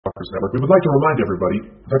Network, we would like to remind everybody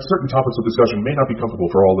that certain topics of discussion may not be comfortable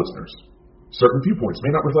for all listeners. Certain viewpoints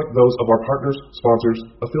may not reflect those of our partners, sponsors,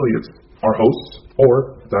 affiliates, our hosts,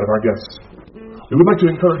 or that of our guests. We would like to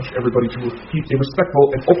encourage everybody to keep a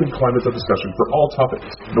respectful and open climate of discussion for all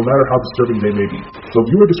topics, no matter how disturbing they may be. So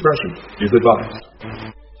viewer discretion is advised.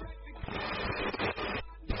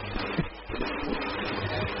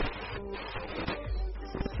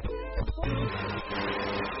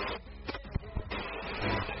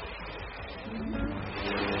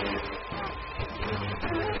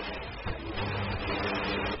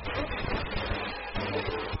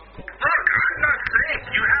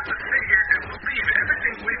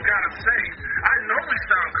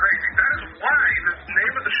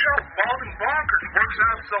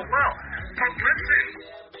 So well. But listen,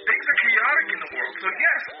 things are chaotic in the world. So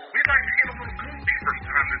yes, we'd like to get a little goofy from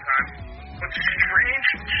time to time. But strange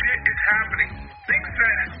shit is happening. Things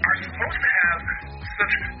that are supposed to have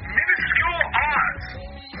such minuscule odds.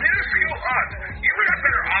 Minuscule odds. You would have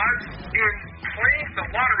better odds in playing the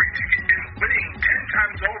lottery ticket and winning 10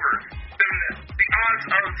 times over than the odds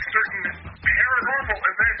of certain paranormal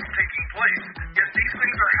events taking place. Yet these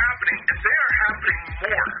things are happening, and they are happening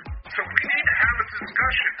more. So we need to have a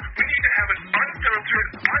discussion. We need to have an unfiltered,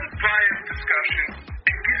 unbiased discussion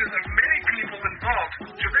and get as many people involved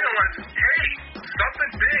to realize, hey,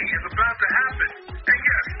 something big is about to happen. And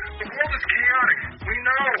yes, the world is chaotic. We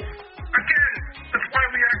know. Again, that's why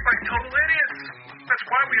we act like total idiots. That's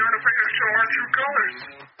why we aren't afraid to show our true colors.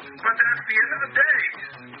 But at the end of the day,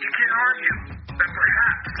 you can't argue that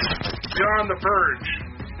perhaps we are on the verge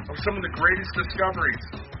of some of the greatest discoveries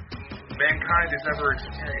mankind has ever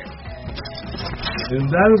experienced. And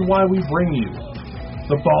that is why we bring you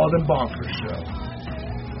the Bald and Bonkers Show.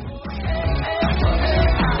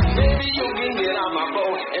 Baby, you can get on my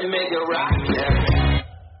boat and make it rock.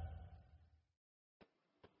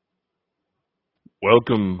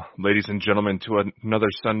 Welcome, ladies and gentlemen, to another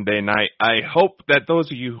Sunday night. I hope that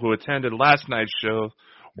those of you who attended last night's show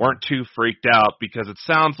weren't too freaked out, because it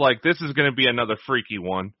sounds like this is going to be another freaky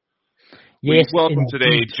one. Yes, we welcome indeed.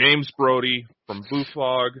 today James Brodie from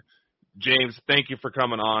BUFOG. James, thank you for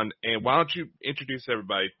coming on. And why don't you introduce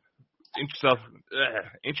everybody?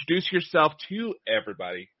 Introduce yourself to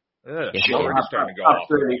everybody. Sure, Starting to go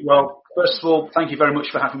absolutely. Off. Well, first of all, thank you very much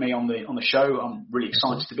for having me on the show. I'm really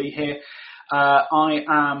excited to be here. I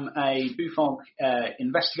am a BUFOG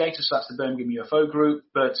investigator, so that's the Birmingham UFO group,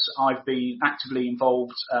 but I've been actively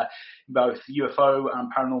involved in both UFO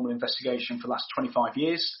and paranormal investigation for the last 25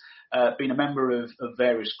 years. Been a member of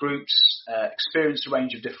various groups, experienced a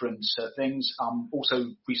range of different things. I'm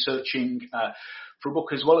also researching for a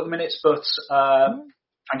book as well at the minute, but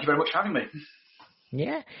thank you very much for having me.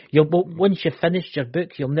 Yeah, once you've finished your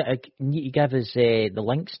book, you'll need to give us the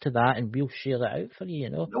links to that, and we'll share that out for you.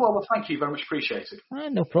 Well, thank you very much, appreciated.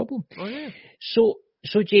 No problem. Oh yeah.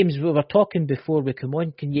 So James, we were talking before we come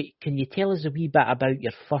on. Can you tell us a wee bit about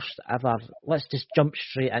your first ever? Let's just jump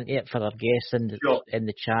straight into it for our guests in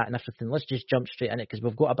the chat and everything. Let's just jump straight in it, because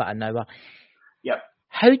we've got about an hour. Yep.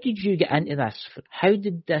 How did you get into this? How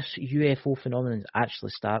did this UFO phenomenon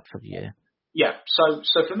actually start for you? Yeah, so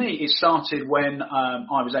for me, it started when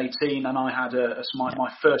I was 18 and I had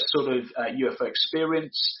my first sort of UFO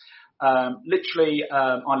experience. Literally,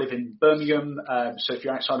 I live in Birmingham, so if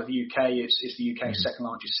you're outside of the UK, it's the UK's second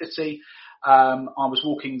largest city. I was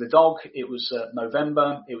walking the dog. It was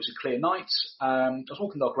November. It was a clear night. I was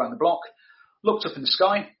walking the dog around the block, looked up in the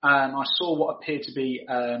sky, and I saw what appeared to be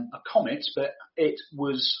a comet, but it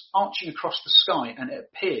was arching across the sky, and it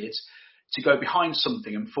appeared to go behind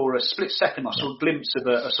something. And for a split second, I saw a glimpse of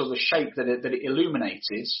a sort of a shape that it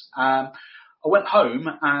illuminated. I went home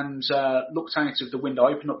and looked out of the window.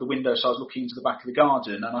 I opened up the window, so I was looking into the back of the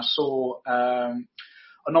garden, and I saw an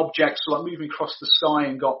object sort of moving across the sky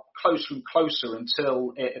and got closer and closer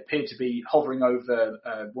until it appeared to be hovering over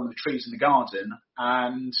one of the trees in the garden.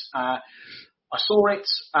 And I saw it,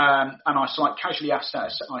 and I sort of casually asked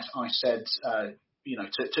that. I said,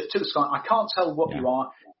 to the sky, I can't tell what you are.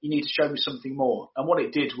 You need to show me something more. And what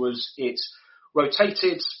it did was it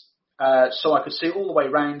rotated so I could see all the way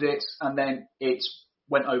around it, and then it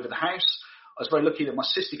went over the house. I was very lucky that my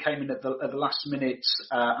sister came in at the last minute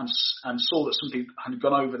and saw that something had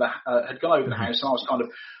gone over the house, and I was kind of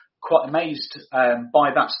quite amazed by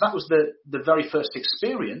that. So that was the very first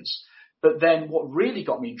experience. But then what really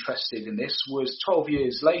got me interested in this was 12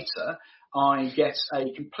 years later, I get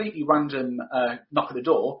a completely random knock at the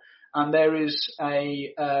door, and there is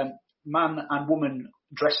a man and woman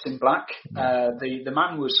dressed in black. The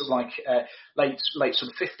man was sort of like late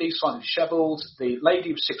sort of 50s, slightly dishevelled. The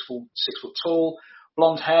lady was 6 foot tall,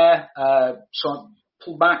 blonde hair, so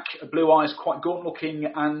pulled back, blue eyes, quite gaunt looking,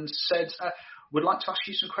 and said, "Would like to ask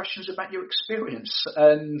you some questions about your experience."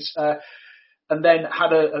 And then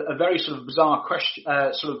had a very sort of bizarre question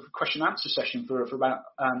answer session for about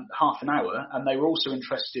half an hour, and they were also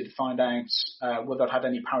interested to find out whether I'd had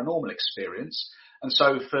any paranormal experience. And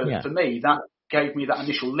so for me, that gave me that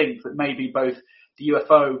initial link that maybe both the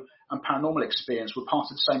UFO and paranormal experience were part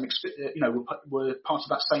of the same, were part of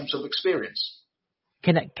that same sort of experience.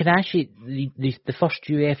 Can I ask you, the first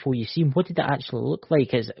UFO you seen, what did it actually look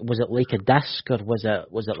like? Was it like a disc, or was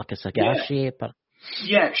it like a cigar shape? Or?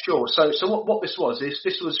 Yeah, sure. So what this was is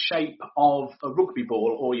this was shape of a rugby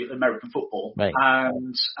ball or American football, right.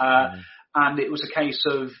 And it was a case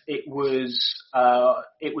of it was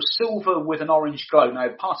silver with an orange glow. Now,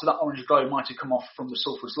 part of that orange glow might have come off from the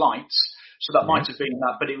sulphurous lights, so that might have been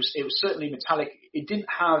that. But it was certainly metallic. It didn't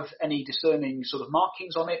have any discerning sort of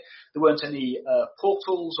markings on it. There weren't any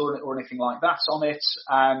portals or anything like that on it,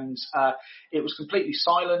 and it was completely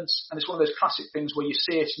silent. And it's one of those classic things where you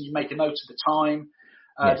see it and you make a note at the time.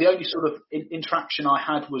 The only sort of interaction I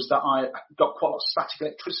had was that I got quite a lot of static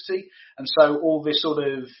electricity, and so all this sort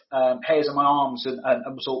of hairs on my arms and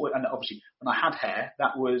obviously when I had hair,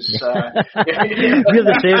 that was You're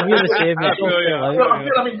the same.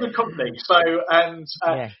 I'm in good company. So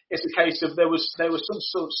it's a case of there was some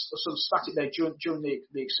sort of static there during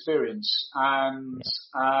the experience, and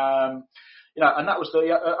and that was the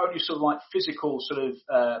only sort of like physical sort of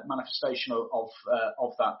manifestation of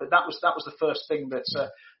that. But that was the first thing that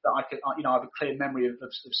I could I have a clear memory of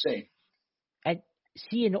seeing. And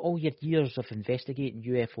seeing all your years of investigating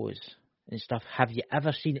UFOs and stuff, have you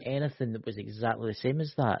ever seen anything that was exactly the same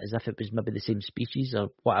as that? As if it was maybe the same species or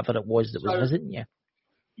whatever it was that was visiting you?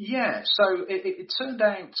 Yeah. So it turned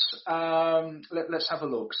out. Let's have a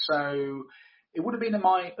look. So. It would have been in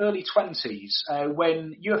my early 20s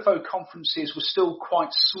when UFO conferences were still quite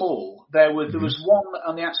small. There was one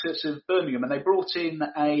on the outskirts of Birmingham, and they brought in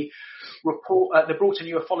a report. They brought in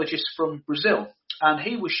a ufologist from Brazil, and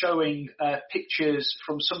he was showing pictures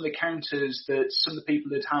from some of the encounters that some of the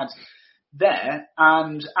people had there.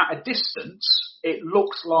 And at a distance, it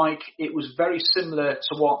looked like it was very similar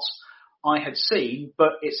to what I had seen,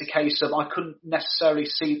 but it's a case of I couldn't necessarily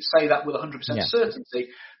say that with 100% certainty,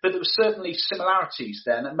 but there were certainly similarities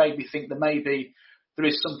then that made me think that maybe there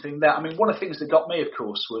is something there. I mean, one of the things that got me, of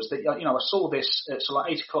course, was that, I saw this at sort of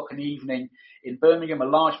like 8 o'clock in the evening in Birmingham, a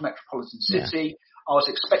large metropolitan city. Yeah. I was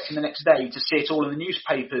expecting the next day to see it all in the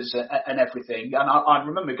newspapers and everything. And I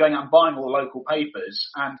remember going out and buying all the local papers,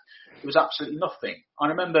 and there was absolutely nothing. I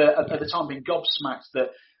remember at the time being gobsmacked that,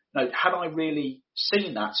 had I really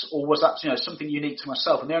seen that, or was that something unique to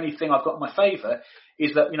myself? And the only thing I've got in my favour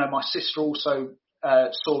is that my sister also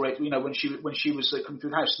saw it. When she was coming through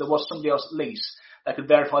the house, so there was somebody else at least that could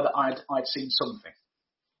verify that I'd seen something.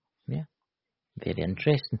 Yeah, very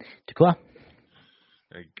interesting. Dakota?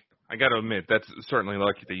 I got to admit, that's certainly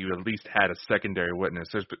lucky that you at least had a secondary witness.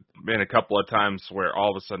 There's been a couple of times where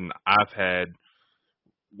all of a sudden I've had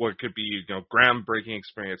what could be, groundbreaking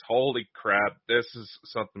experience. Holy crap, this is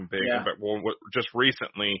something big. Yeah. But just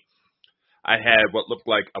recently, I had what looked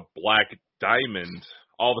like a black diamond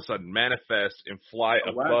all of a sudden manifest and fly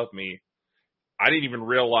above me. I didn't even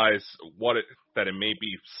realize that it may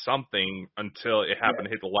be something until it happened to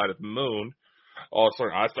hit the light of the moon. All of a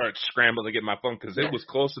sudden, I started scrambling to get my phone because it was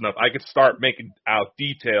close enough. I could start making out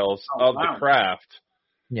details of the craft.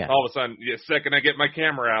 Yeah. All of a sudden, the second I get my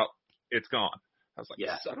camera out, it's gone. I was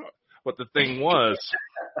like, son of a... But the thing was,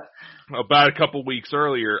 about a couple weeks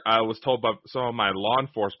earlier, I was told by some of my law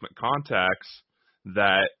enforcement contacts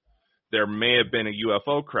that there may have been a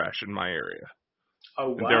UFO crash in my area. Oh,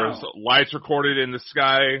 wow. And there was lights recorded in the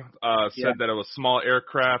sky, said that a small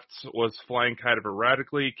aircraft was flying kind of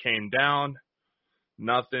erratically, came down,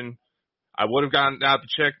 nothing. I would have gone out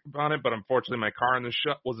to check on it, but unfortunately my car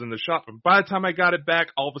was in the shop. And by the time I got it back,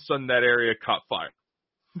 all of a sudden that area caught fire.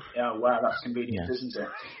 Yeah, wow, that's convenient, isn't it?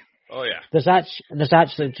 Oh, yeah. There's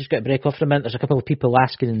actually, just got to break off for a minute, there's a couple of people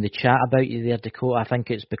asking in the chat about you there, Dakota. I think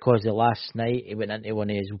it's because the last night he went into one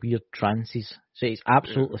of his weird trances. So he's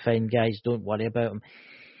absolutely fine, guys. Don't worry about him.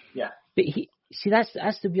 Yeah. But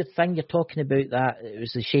that's the weird thing you're talking about, that it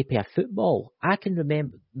was the shape of a football. I can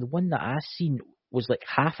remember the one that I seen was like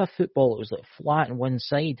half a football. It was like flat on one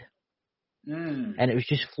side. And it was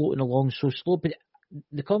just floating along so slow. But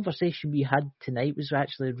the conversation we had tonight was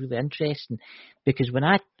actually really interesting, because when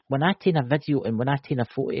I take a video and when I take a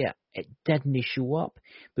photo, it didn't show up.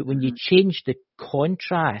 But when you change the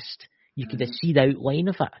contrast, you could see the outline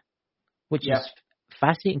of it, which is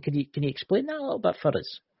fascinating. Can you explain that a little bit for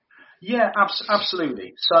us? Yeah,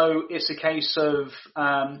 absolutely. So it's a case of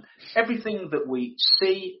everything that we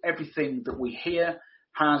see, everything that we hear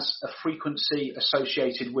has a frequency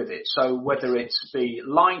associated with it. So whether it be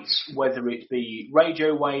light, whether it be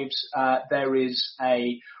radio waves, there is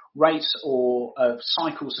a rate or of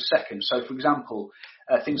cycles a second. So for example,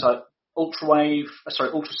 things like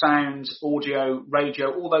ultrasound, audio,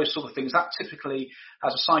 radio, all those sort of things, that typically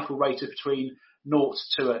has a cycle rate of between 0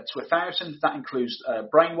 to 1,000. That includes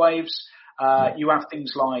brain waves. You have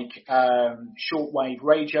things like shortwave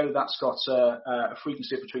radio, that's got a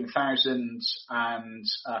frequency of between 1,000 and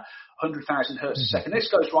 100,000 hertz a second.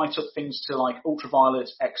 This goes right up things to like ultraviolet,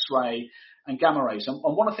 X-ray, and gamma rays. And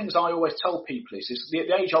one of the things I always tell people is the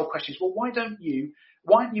age-old question is, well, why aren't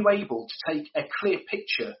you able to take a clear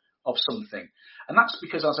picture of something? And that's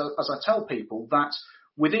because, as I tell people, that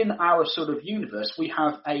within our sort of universe, we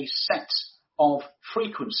have a set of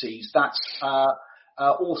frequencies that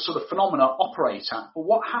all sort of phenomena operate at. But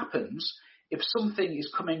what happens if something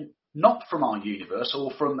is coming not from our universe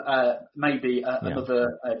or from maybe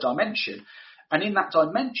another dimension? And in that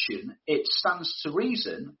dimension, it stands to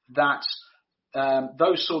reason that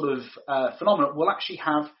those sort of phenomena will actually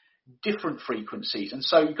have different frequencies. And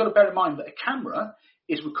so you've got to bear in mind that a camera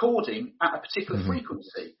is recording at a particular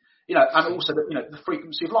frequency, and also the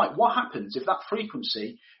frequency of light. What happens if that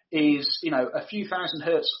frequency is, a few thousand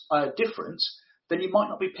hertz different? Then you might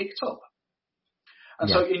not be picked up. And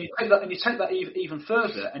so you take that even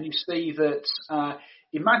further, and you see that.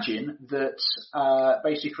 Imagine that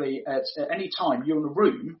basically at any time you're in a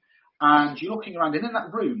room and you're looking around, and in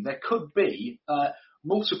that room there could be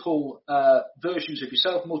multiple versions of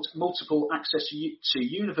yourself, multiple access to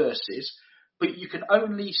universes, but you can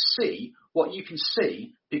only see what you can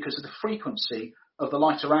see because of the frequency of the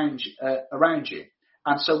light around you.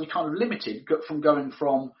 And so we kind of limited from going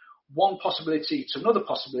from one possibility to another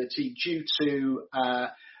possibility due to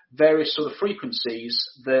various sort of frequencies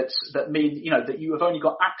that mean, that you have only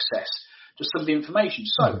got access to some of the information.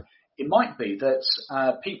 So it might be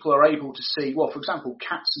that people are able to see, well, for example,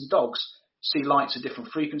 cats and dogs see lights at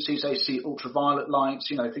different frequencies. They see ultraviolet lights,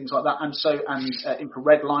 things like that, and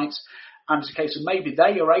infrared lights. And it's a case of maybe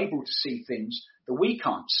they are able to see things that we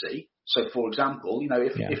can't see. So, for example,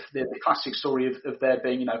 if the classic story of there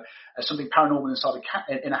being, something paranormal inside a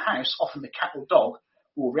cat in a house, often the cat or dog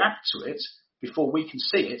will react to it before we can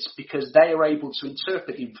see it because they are able to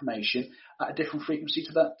interpret the information at a different frequency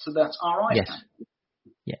to that our eyes can.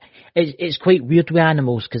 Yeah, it's quite weird with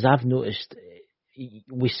animals because I've noticed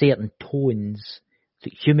with certain tones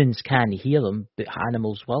that humans can't hear them, but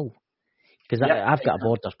animals will. Because I've got a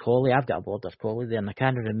border collie there, and I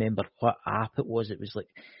can't remember what app it was. It was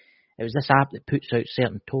this app that puts out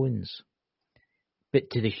certain tones, but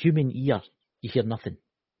to the human ear, you hear nothing.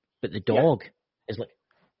 But the dog is like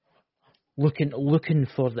looking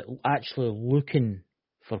for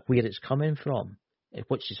where it's coming from,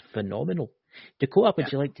 which is phenomenal. Dakota,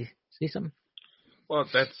 would you like to say something? Well,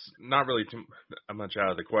 that's not really too much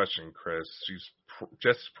out of the question, Chris. She's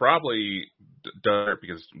just probably done it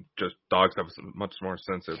because just dogs have much more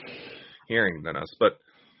sensitive hearing than us. But,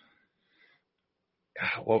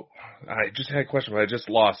 well, I just had a question, but I just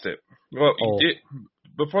lost it. Well, you did,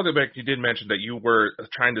 before the break, you did mention that you were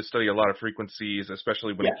trying to study a lot of frequencies,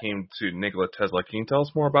 especially when it came to Nikola Tesla. Can you tell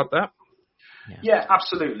us more about that? Yeah,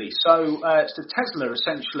 absolutely. So Tesla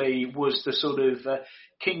essentially was the sort of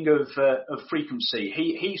king of frequency.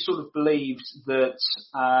 He sort of believed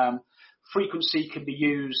that frequency can be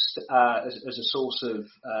used as a source of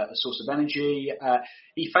energy.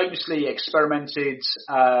 He famously experimented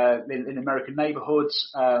in American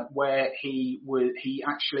neighborhoods where he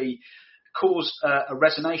actually caused a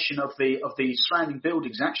resonation of the surrounding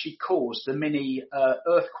buildings, and actually caused the mini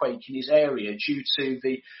earthquake in his area due to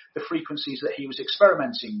the frequencies that he was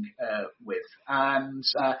experimenting with. And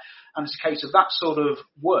it's a case of that sort of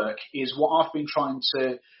work is what I've been trying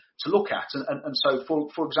to look at. And so,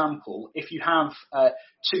 for example, if you have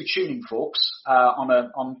two tuning forks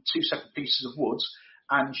on two separate pieces of wood,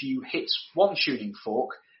 and you hit one tuning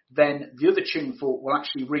fork, then the other tuning fork will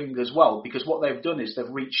actually ring as well, because what they've done is they've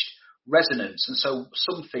reached resonance, and so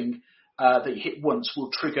something that you hit once will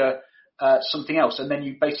trigger something else, and then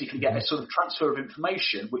you basically get a sort of transfer of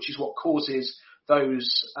information, which is what causes those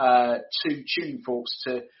two tuning forks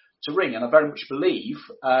to ring. And I very much believe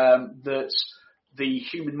that the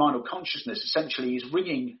human mind or consciousness essentially is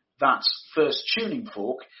ringing that first tuning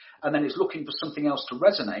fork, and then it's looking for something else to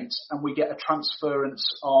resonate, and we get a transference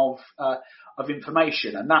of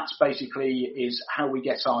information. And that's basically is how we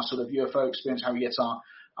get our sort of UFO experience, how we get our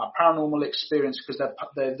paranormal experience, because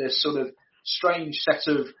they're sort of strange set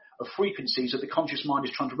of of frequencies that the conscious mind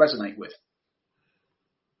is trying to resonate with.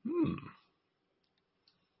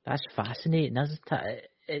 That's fascinating, isn't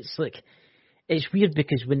it? It's like, it's weird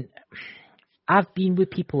because when I've been with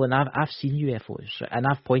people and I've seen UFOs, and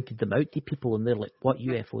I've pointed them out to people, and they're like, "What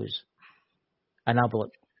UFOs?" And I'll be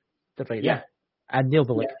like, "They're right there," and they'll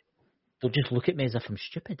be like, they'll just look at me as if I'm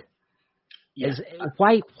stupid.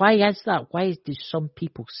 Why is that? Why do some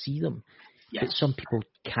people see them, but some people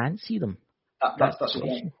can't see them? That's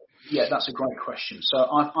a great question. So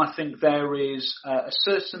I think there is a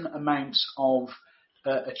certain amount of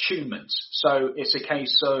attunement. So it's a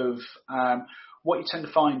case of what you tend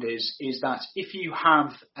to find is that if you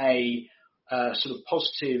have a sort of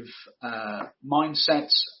positive mindset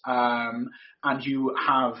and you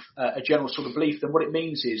have a general sort of belief, then what it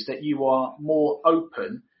means is that you are more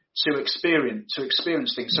open to experience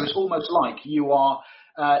things. So it's almost like you are.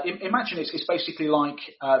 Imagine it's basically like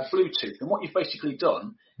Bluetooth, and what you've basically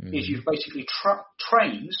done is you've basically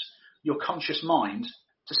trained your conscious mind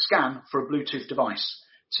to scan for a Bluetooth device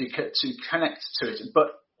to connect to it. But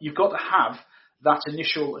you've got to have that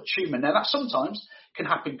initial attunement. Now that sometimes can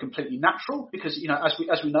happen completely natural because, you know, as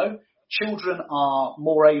we know, children are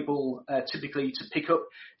more able typically to pick up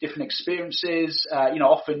different experiences.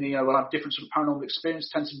 Often we'll have different sort of paranormal experience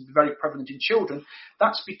tends to be very prevalent in children.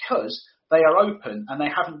 That's because they are open and they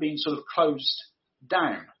haven't been sort of closed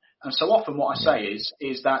down. And so often what I say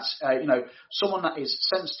is that someone that is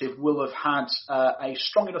sensitive will have had a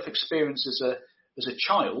strong enough experience as a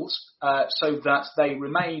child so that they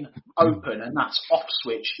remain open, and that off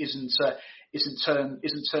switch isn't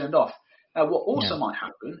turned off. Now, what also might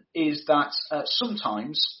happen is that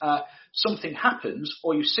sometimes something happens,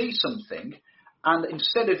 or you see something, and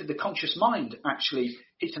instead of the conscious mind actually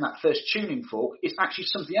hitting that first tuning fork, it's actually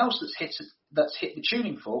something else that's hit the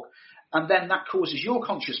tuning fork, and then that causes your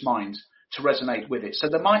conscious mind to resonate with it. So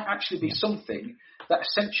there might actually be something that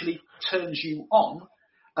essentially turns you on,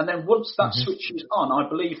 and then once that switch is on, I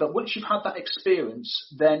believe that once you've had that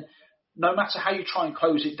experience, then no matter how you try and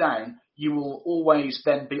close it down, you will always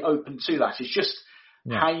then be open to that. It's just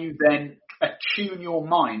how you then attune your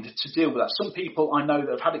mind to deal with that. Some people I know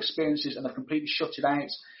that have had experiences and they've completely shut it out,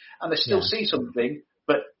 and they still see something,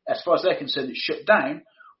 but as far as they're concerned, it's shut down.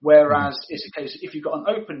 Whereas it's a case if you've got an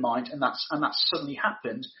open mind and that's suddenly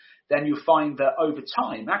happened, then you'll find that over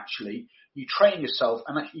time, actually, you train yourself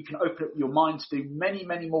and you can open up your mind to do many,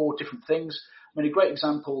 many more different things. I mean, a great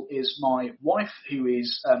example is my wife, who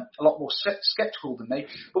is a lot more skeptical than me,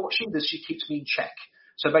 but what she does, she keeps me in check.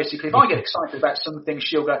 So basically, if I get excited about something,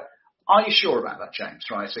 she'll go, "Are you sure about that, James?"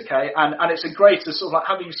 Right? Okay, and it's a great sort of like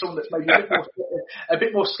having someone that's maybe a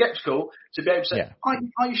bit more skeptical to be able to say,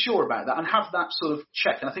 "Are you sure about that?" and have that sort of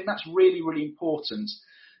check. And I think that's really, really important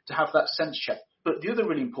to have that sense check. But the other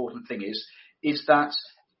really important thing is that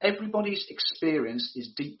everybody's experience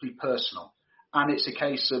is deeply personal, and it's a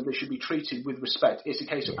case of they should be treated with respect. It's a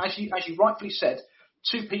case of, as you rightfully said,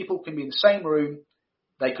 two people can be in the same room,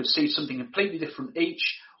 they could see something completely different each,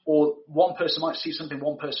 or one person might see something,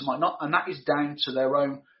 one person might not, and that is down to their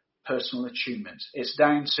own personal attunement. It's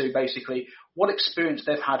down to basically what experience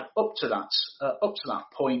they've had up to that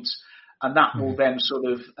point, and that will then sort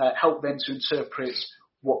of help them to interpret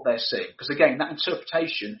what they're seeing. Because again, that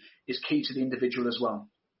interpretation is key to the individual as well.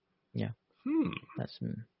 Yeah. That's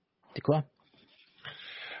cool.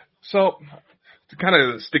 So, to kind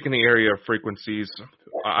of stick in the area of frequencies,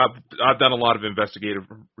 I've done a lot of investigative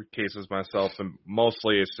cases myself, and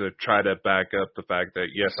mostly it's to try to back up the fact that,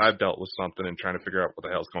 yes, I've dealt with something and trying to figure out what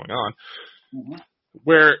the hell's going on.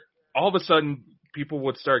 Where all of a sudden people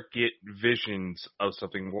would start get visions of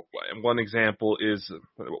something. And one example is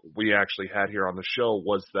we actually had here on the show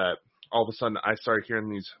was that all of a sudden I started hearing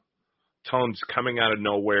these tones coming out of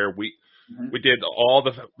nowhere. We did all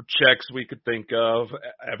the checks we could think of.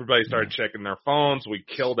 Everybody started checking their phones. We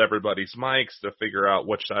killed everybody's mics to figure out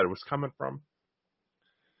which side it was coming from.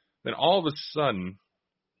 Then all of a sudden,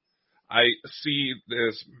 I see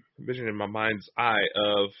this vision in my mind's eye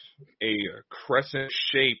of a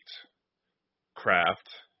crescent-shaped craft,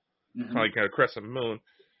 like a crescent moon.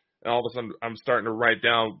 And all of a sudden, I'm starting to write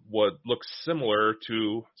down what looks similar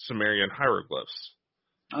to Sumerian hieroglyphs.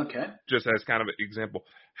 Okay. Just as kind of an example.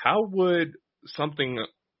 How would something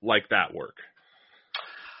like that work?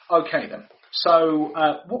 Okay, then. So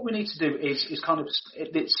what we need to do is kind of,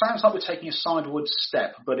 it sounds like we're taking a sideward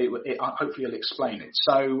step, but hopefully it'll explain it.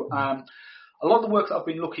 So a lot of the work that I've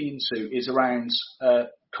been looking into is around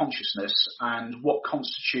consciousness and what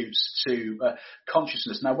constitutes to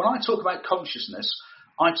consciousness. Now, when I talk about consciousness,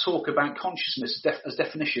 I talk about consciousness as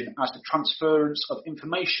definition as the transference of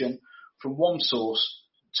information from one source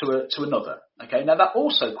to another. Okay, now that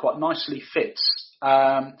also quite nicely fits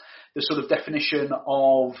the sort of definition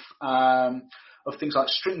of things like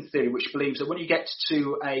string theory, which believes that when you get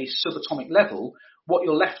to a subatomic level, what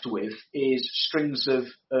you're left with is strings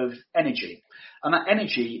of energy, and that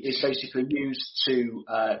energy is basically used to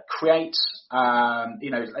create.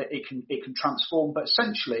 It can transform, but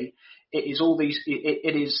essentially it is all these.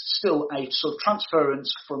 It is still a sort of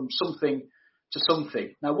transference from something to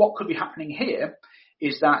something. Now, what could be happening here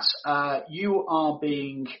is that you are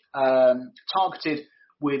being targeted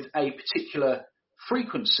with a particular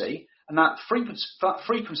frequency, and that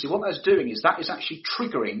frequency, what that's doing is that is actually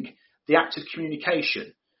triggering the act of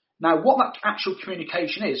communication. Now, what that actual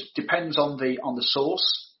communication is depends on the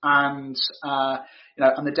source and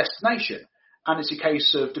and the destination. And it's a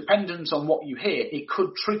case of dependence on what you hear, it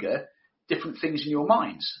could trigger different things in your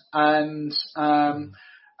mind. And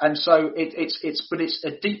so it's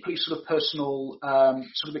a deeply sort of personal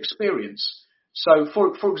sort of experience. So,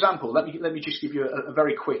 for example, let me just give you a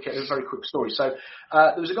very quick story. So,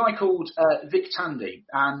 there was a guy called Vic Tandy,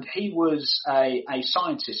 and he was a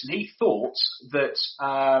scientist, and he thought that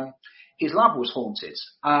his lab was haunted.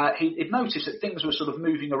 He'd noticed that things were sort of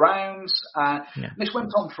moving around. And this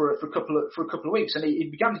went on for a couple of weeks, and he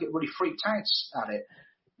began to get really freaked out at it.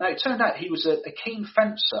 Now, it turned out he was a keen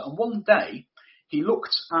fencer, and one day he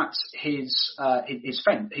looked at his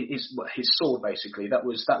sword, basically that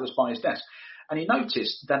was by his desk. And he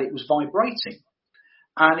noticed that it was vibrating.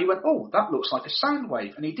 And he went, oh, that looks like a sound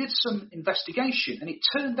wave. And he did some investigation. And it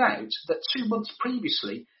turned out that 2 months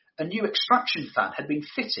previously, a new extraction fan had been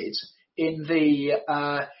fitted in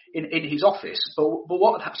in his office,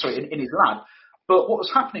 in his lab. But what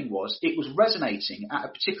was happening was it was resonating at a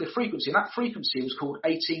particular frequency. And that frequency was called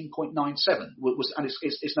 18.97, and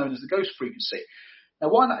it's known as the ghost frequency. Now,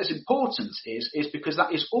 why that is important is because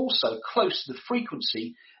that is also close to the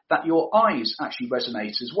frequency that your eyes actually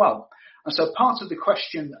resonate as well. And so part of the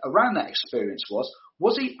question around that experience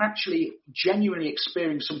was he actually genuinely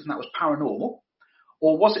experiencing something that was paranormal?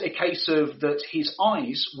 Or was it a case of that his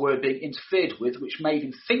eyes were being interfered with, which made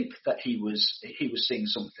him think that he was seeing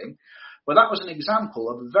something? Well, that was an example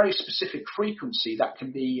of a very specific frequency that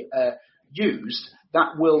can be used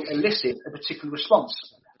that will elicit a particular response.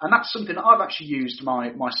 And that's something that I've actually used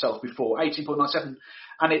myself before, 18.97,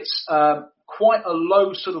 and it's quite a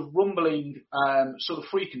low sort of rumbling sort of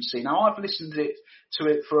frequency. Now, I've listened to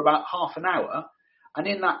it for about half an hour, and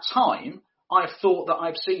in that time, I've thought that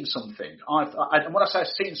I've seen something. And when I say I've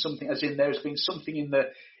seen something, as in there's been something in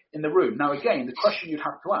the room. Now, again, the question you'd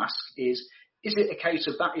have to ask is it a case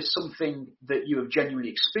of that is something that you have genuinely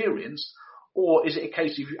experienced, or is it a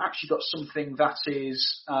case of you've actually got something that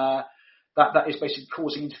is that is basically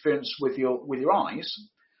causing interference with your eyes?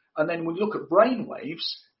 And then when you look at brain waves,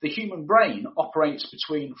 the human brain operates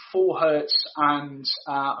between 4 hertz and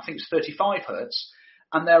I think it's 35 hertz,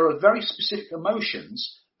 and there are very specific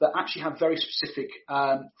emotions that actually have very specific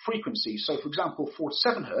frequencies. So, for example,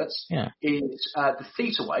 47 hertz is the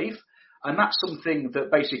theta wave, and that's something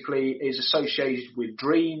that basically is associated with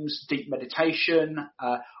dreams, deep meditation,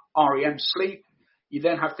 REM sleep. You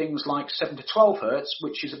then have things like 7 to 12 hertz,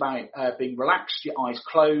 which is about being relaxed, your eyes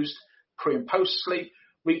closed, pre and post sleep,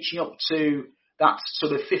 reaching up to that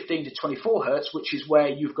sort of 15 to 24 hertz, which is where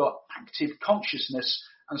you've got active consciousness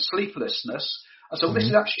and sleeplessness. And so this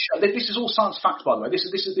is actually, this is all science facts, by the way. This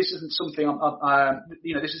isn't something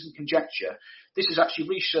this isn't conjecture. This is actually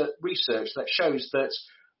research that shows that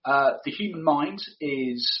the human mind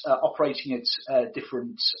is operating at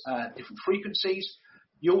different frequencies.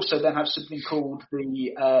 You also then have something called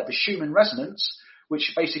the Schumann resonance,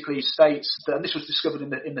 which basically states that, and this was discovered in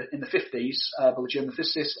the 50s by the German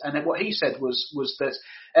physicist, and then what he said was that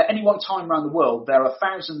at any one time around the world there are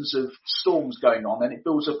thousands of storms going on, and it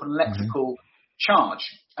builds up an electrical charge,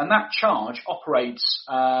 and that charge operates.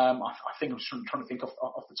 I think I'm trying to think off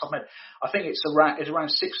the top of my head. I think it's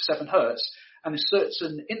around 6 or 7 hertz. And in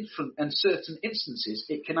certain instances,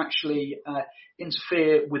 it can actually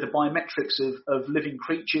interfere with the biometrics of living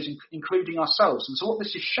creatures, including ourselves. And so what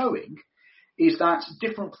this is showing is that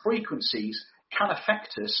different frequencies can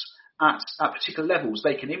affect us at particular levels.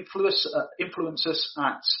 They can influence us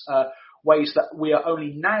at ways that we are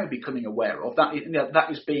only now becoming aware of. That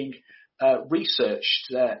is being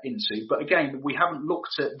researched into. But again, we haven't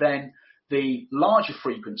looked at then the larger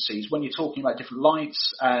frequencies when you're talking about different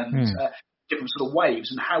lights and different sort of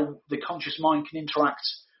waves, and how the conscious mind can interact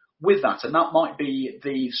with that. And that might be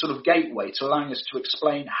the sort of gateway to allowing us to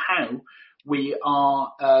explain how we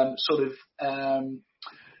are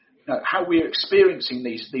how we're experiencing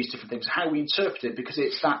these different things, how we interpret it, because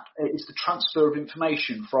it's the transfer of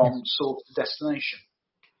information from source to destination.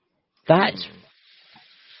 That's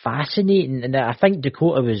fascinating, and I think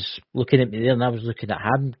Dakota was looking at me there, and I was looking at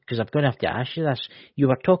him, because I'm going to have to ask you this. You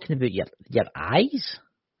were talking about your eyes.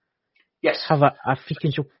 Yes. Have a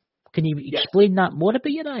freaking. So can you explain that more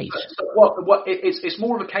about your eyes? So it's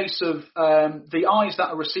more of a case of the eyes that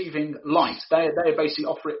are receiving light. They're basically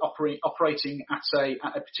operating at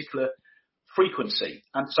a particular frequency,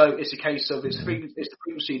 and so it's a case of it's the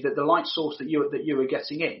frequency that the light source that you are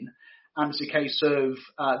getting in, and it's a case of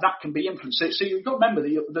that can be influenced. So you've got to remember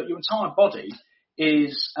that your entire body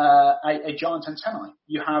is a giant antennae.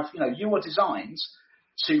 You have you are designed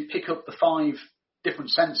to pick up the 5 different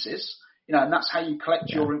senses, and that's how you collect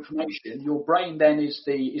your information. Your brain then is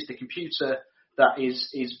the computer that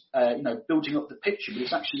is building up the picture, but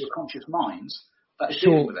it's actually your conscious mind that is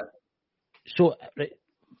dealing with it. So.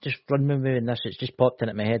 Just remembering this, it's just popped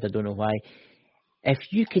into my head, I don't know why. If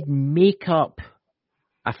you could make up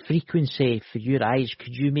a frequency for your eyes,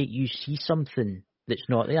 could you make you see something that's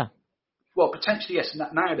not there? Well, potentially, yes.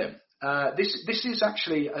 Now then, this is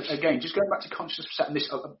actually, again, just going back to consciousness, and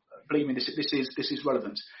this, believe me, this is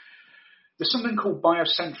relevant. There's something called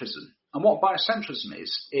biocentrism. And what biocentrism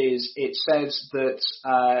is it says that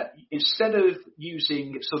instead of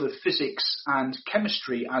using sort of physics and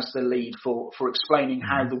chemistry as the lead for explaining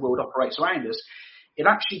how the world operates around us, it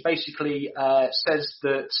actually basically says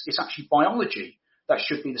that it's actually biology that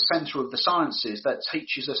should be the centre of the sciences that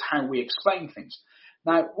teaches us how we explain things.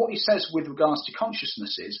 Now, what he says with regards to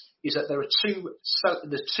consciousness is that there are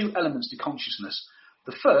two elements to consciousness.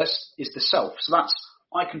 The first is the self. So that's,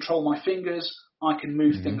 I control my fingers, I can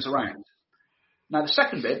move things around. Now, the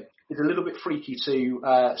second bit is a little bit freaky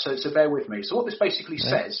so bear with me. So what this basically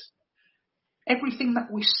says, everything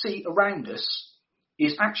that we see around us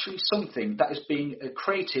is actually something that is being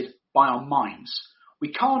created by our minds.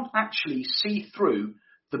 We can't actually see through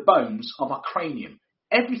the bones of our cranium.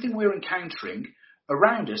 Everything we're encountering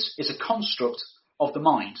around us is a construct of the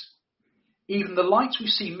mind. Even the light we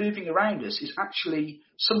see moving around us is actually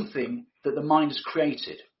something that the mind has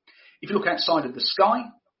created. If you look outside of the sky,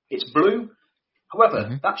 it's blue.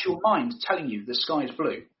 However, that's your mind telling you the sky is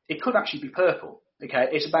blue. It could actually be purple. Okay,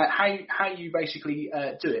 it's about how you basically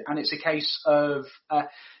do it, and it's a case of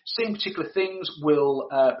seeing particular things will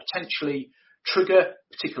potentially trigger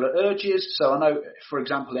particular urges. So I know, for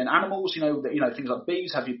example, in animals, things like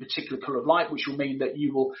bees have a particular colour of light, which will mean that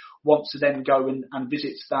you will want to then go and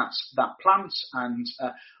visit that plant and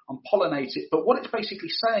pollinate it. But what it's basically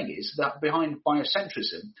saying is that behind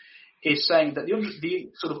biocentrism is saying that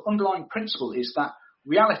the sort of underlying principle is that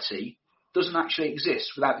reality doesn't actually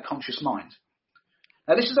exist without the conscious mind.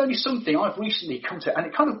 Now, this is only something I've recently come to, and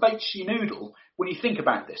it kind of bakes your noodle when you think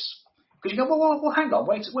about this. Because you go, well, hang on,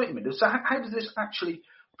 wait a minute. So how does this actually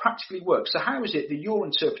practically work? So how is it that your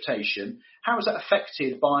interpretation, how is that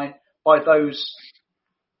affected by those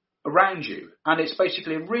around you? And it's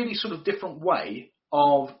basically a really sort of different way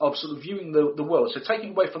of sort of viewing the world. So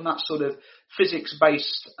taking away from that sort of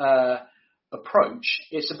physics-based approach,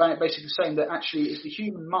 it's about basically saying that actually it's the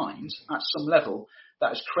human mind at some level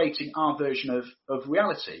that is creating our version of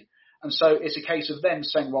reality. And so it's a case of them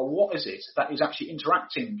saying, well, what is it that is actually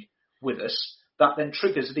interacting with us that then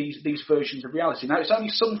triggers these versions of reality? Now, it's only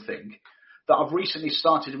something that I've recently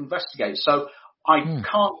started to investigate. So I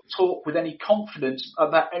can't talk with any confidence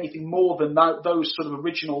about anything more than those sort of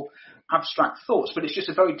original abstract thoughts, but it's just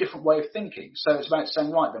a very different way of thinking. So it's about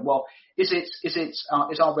saying, right then, well, is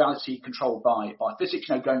our reality controlled by physics?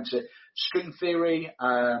 Going to string theory,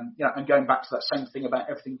 and going back to that same thing about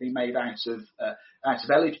everything being made out of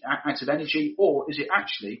energy, or is it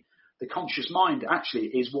actually the conscious mind actually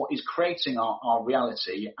is what is creating our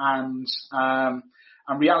reality, and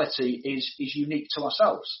reality is unique to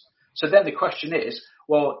ourselves. So then the question is,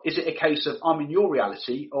 well, is it a case of I'm in your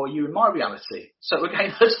reality or you in my reality? So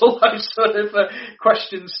again, there's all those sort of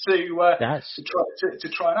questions to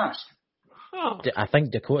try and ask. Oh. I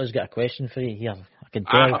think Dakota's got a question for you here. I can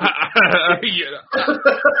tell.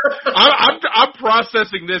 I'm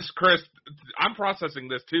processing this, Chris. I'm processing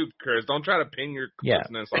this too, Chris. Don't try to ping your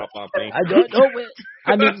business off on me. I don't know.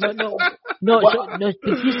 I mean, no.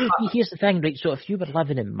 Here's the thing, right? So if you were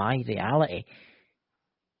living in my reality,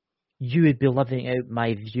 you would be living out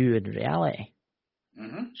my view in reality.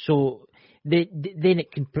 Mm-hmm. So then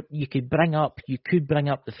you could bring up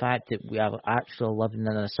the fact that we are actually living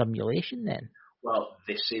in a simulation. Then, well,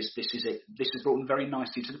 this is it. This is brought very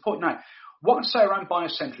nicely to the point. Now, what I'd say around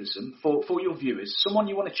biocentrism for your viewers, someone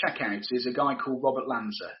you want to check out is a guy called Robert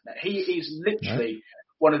Lanza. Now, he is literally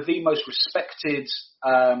one of the most respected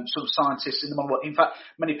sort of scientists in the modern world. In fact,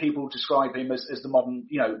 many people describe him as the modern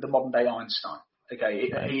day Einstein. Okay,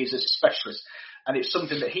 he is a specialist. And it's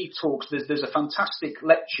something that he talks. There's a fantastic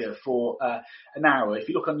lecture for an hour. If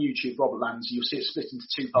you look on YouTube, Robert Lands, you'll see it split into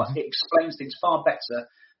two parts. It explains things far better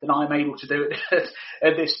than I'm able to do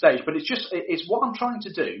at this stage. But it's what I'm trying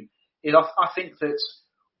to do. I think that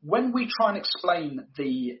when we try and explain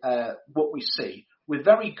what we see, we're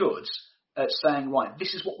very good at saying, right,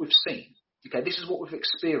 this is what we've seen. Okay, this is what we've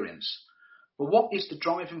experienced. But what is the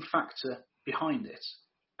driving factor behind it?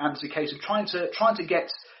 And it's a case of trying to get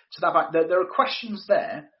to that back. There are questions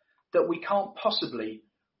there that we can't possibly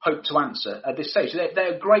hope to answer at this stage.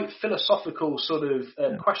 They're great philosophical sort of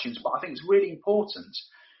questions, but I think it's really important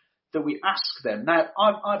that we ask them. Now,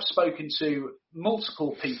 I've spoken to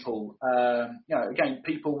multiple people, again,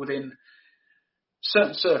 people within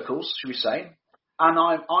certain circles, should we say, and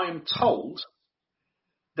I am told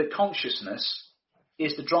that consciousness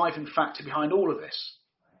is the driving factor behind all of this.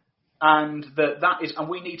 And that is, and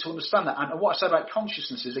we need to understand that. And what I say about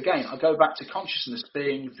consciousness is, again, I go back to consciousness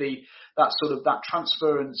being that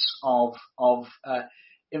transference of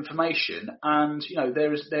information. And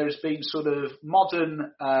there has been sort of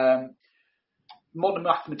modern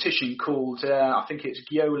mathematician called I think it's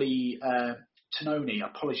Gioli Tononi.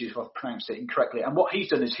 Apologies if I've pronounced it incorrectly. And what he's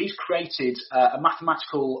done is he's created a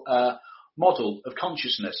mathematical model of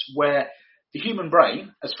consciousness where the human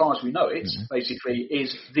brain, as far as we know it, basically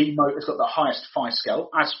is it's got the highest phi scale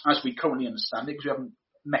as we currently understand it, because we haven't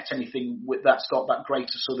met anything that's got that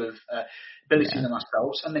greater sort of ability than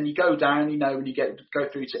ourselves. And then you go down, when you go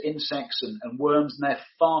through to insects and worms, and they're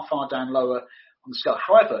far, far down lower on the scale.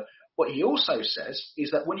 However, what he also says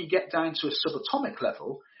is that when you get down to a subatomic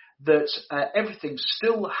level, that everything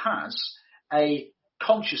still has a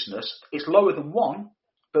consciousness. It's lower than 1,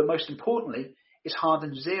 but most importantly, it's higher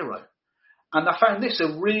than 0. And I found this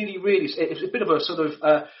a really, really, it's a bit of a sort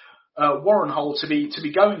of warren hole to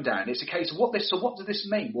be going down. It's a case of what does this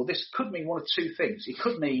mean? Well, this could mean one of two things. It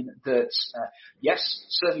could mean that, yes,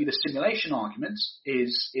 certainly the simulation argument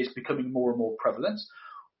is becoming more and more prevalent,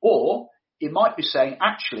 or it might be saying,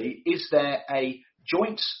 actually, is there a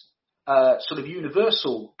joint sort of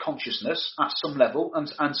universal consciousness at some level,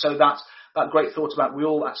 and so that great thought about we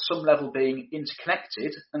all at some level being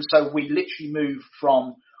interconnected, and so we literally move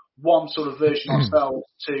from one sort of version of ourselves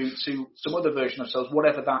to some other version of ourselves,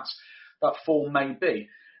 whatever that form may be.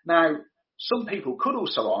 Now, some people could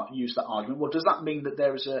also use that argument. Well, does that mean that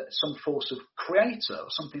there is some force of creator or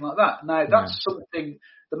something like that? Now, that's something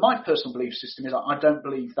that my personal belief system is. I don't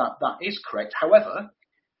believe that is correct. However,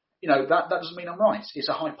 that doesn't mean I'm right. It's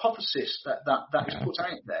a hypothesis that is put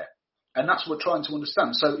out there. And that's what we're trying to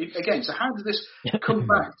understand. So how does this come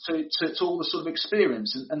back to all the sort of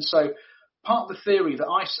experience? And so part of the theory that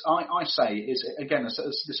I say is, again, as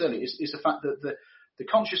this earlier, is the fact that the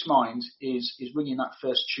conscious mind is ringing that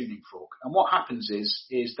first tuning fork. And what happens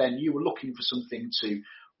is then you are looking for something to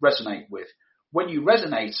resonate with. When you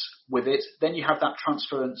resonate with it, then you have that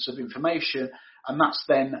transference of information, and that's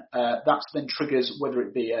then triggers, whether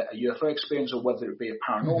it be a UFO experience or whether it be a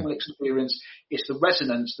paranormal experience. It's the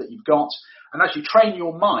resonance that you've got. And as you train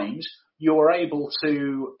your mind, you're able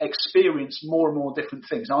to experience more and more different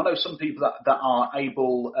things. Now, I know some people that are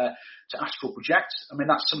able to astral project. I mean,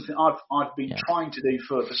 that's something I've been trying to do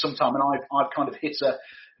for some time, and I've kind of hit a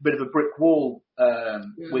bit of a brick wall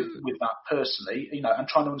with that personally, and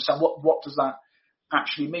trying to understand what does that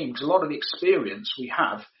actually mean, because a lot of the experience we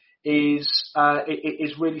have is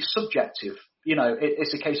really subjective.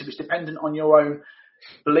 It's a case of it's dependent on your own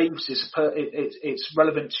beliefs. It's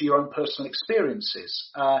relevant to your own personal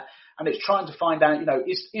experiences. And it's trying to find out,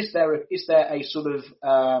 is there a sort of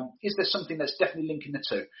is there something that's definitely linking the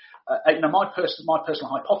two? My personal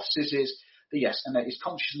hypothesis is that yes, and that is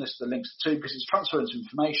consciousness that links the two, because it's transference of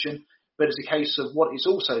information. But as a case of what it's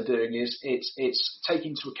also doing is it's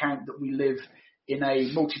taking into account that we live in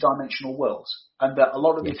a multidimensional world, and that a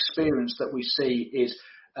lot of the experience that we see is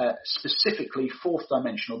specifically fourth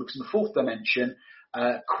dimensional, because in the fourth dimension,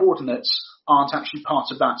 coordinates aren't actually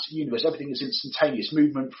part of that universe. Everything is instantaneous.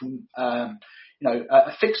 Movement from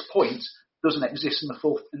a fixed point doesn't exist in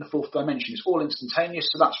the fourth dimension. It's all instantaneous.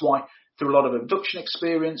 So that's why through a lot of abduction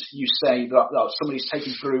experience, you say that somebody's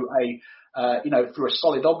taken through through a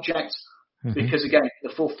solid object, because again, in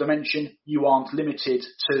the fourth dimension, you aren't limited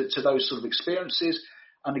to those sort of experiences.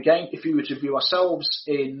 And again, if we were to view ourselves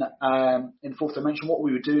in fourth dimension, what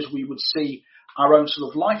we would do is we would see our own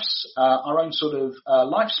sort of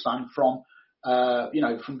lifespan from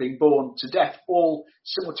being born to death, all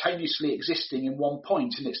simultaneously existing in one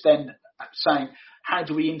point. And it's then saying, how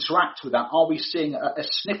do we interact with that? Are we seeing a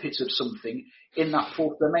snippet of something in that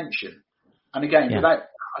fourth dimension? And again, without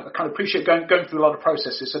I kind of appreciate going through a lot of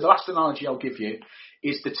processes. So the last analogy I'll give you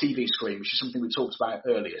is the TV screen, which is something we talked about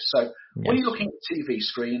earlier. So when you're looking at the TV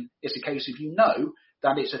screen, it's a case of you know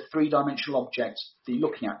that it's a three-dimensional object that you're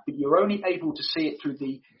looking at, but you're only able to see it through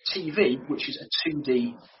the TV, which is a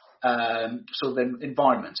 2D sort of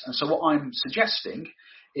environment. And so what I'm suggesting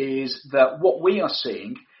is that what we are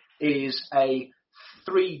seeing is a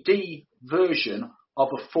 3D version of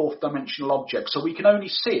a fourth-dimensional object. So we can only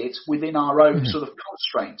see it within our own sort of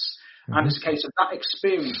constraints. And it's a case of that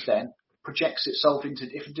experience then projects itself into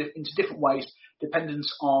different ways, dependent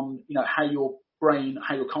on how your brain,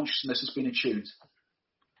 how your consciousness has been attuned.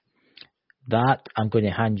 That I'm going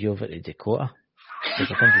to hand you over to Dakota,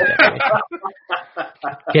 because I think you've got a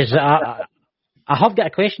question. Because I have got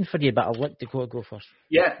a question for you, but I'll let Dakota go first.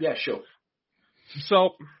 Yeah, sure.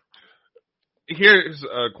 So here's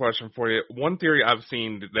a question for you. One theory I've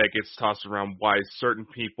seen that gets tossed around why certain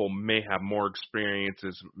people may have more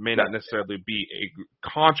experiences may not necessarily be a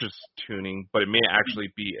conscious tuning, but it may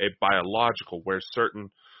actually be a biological, where certain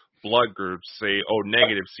blood groups say,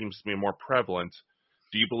 negative seems to be more prevalent.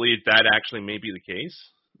 Do you believe that actually may be the case?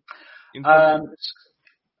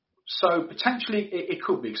 So potentially it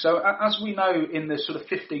could be. So as we know, in the sort of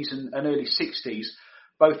 50s and early 60s,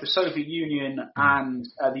 both the Soviet Union and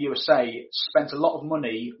the USA spent a lot of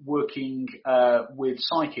money working with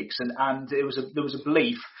psychics, and there was a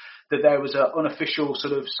belief that there was an unofficial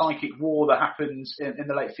sort of psychic war that happened in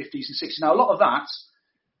the late 50s and 60s. Now, a lot of that,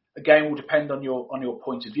 again, will depend on your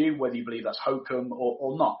point of view, whether you believe that's hokum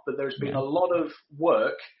or not. But there's been a lot of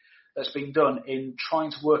work that's been done in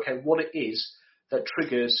trying to work out what it is that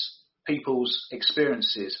triggers people's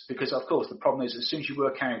experiences. Because, of course, the problem is as soon as you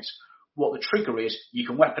work out what the trigger is, you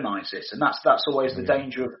can weaponize it, and that's always the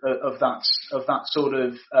danger of that sort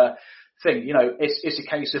of thing. It's a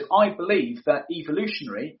case of, I believe that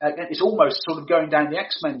evolutionary, it's almost sort of going down the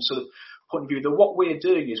X-Men sort of point of view, that what we're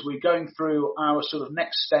doing is we're going through our sort of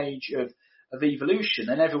next stage of evolution,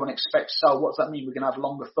 and everyone expects, what does that mean? We're going to have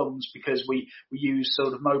longer thumbs because we use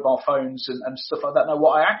sort of mobile phones and stuff like that. Now,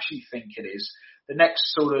 what I actually think it is, the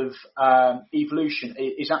next sort of evolution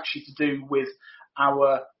is actually to do with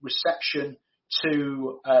our reception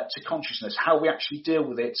to consciousness, how we actually deal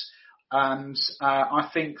with it. And I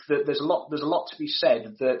think that there's a lot to be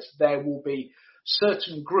said that there will be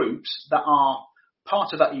certain groups that are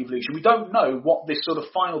part of that evolution. We don't know what this sort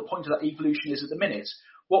of final point of that evolution is at the minute.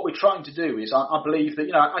 What we're trying to do is, I believe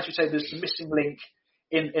that, as you say, there's the missing link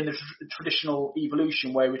in the traditional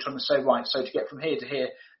evolution, where we're trying to say, right, so to get from here to here,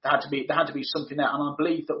 there had to be something there. And I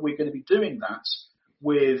believe that we're going to be doing that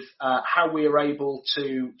with how we are able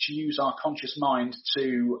to use our conscious mind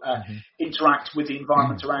to interact with the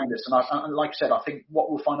environment around us. And like I said, I think what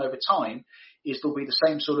we'll find over time is there'll be the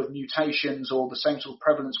same sort of mutations or the same sort of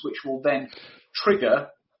prevalence, which will then trigger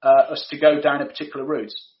us to go down a particular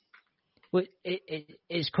route. Well,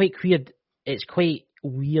 it's quite weird. It's quite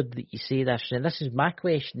weird that you say this, and this is my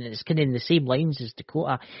question. It's kind of in the same lines as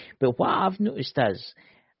Dakota. But what I've noticed is,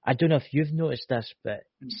 I don't know if you've noticed this, but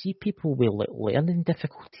see people with learning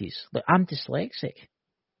difficulties. Like, I'm dyslexic,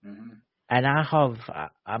 and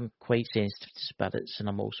I'm quite sensitive to spirits, and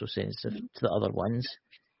I'm also sensitive to the other ones.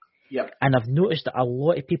 Yep. And I've noticed that a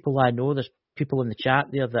lot of people I know, there's people in the chat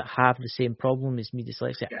there that have the same problem as me,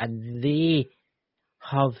 dyslexia, and they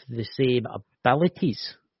have the same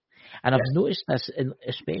abilities. And I've noticed this,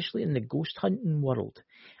 especially in the ghost hunting world.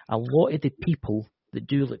 A lot of the people that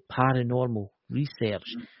do like paranormal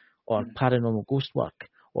research or paranormal ghost work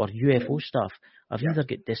or UFO stuff have either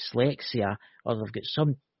got dyslexia or they've got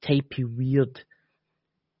some type of weird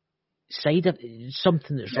side of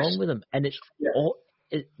something that's wrong with them. And it's all.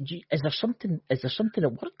 Is there something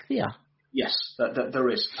at work there? Yes, there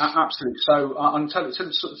is. Absolutely. So I'm telling you,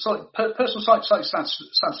 personal slight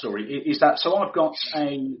sad story is that, so I've got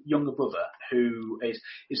a younger brother who is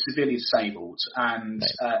severely disabled, and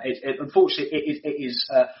unfortunately it is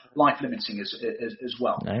life limiting as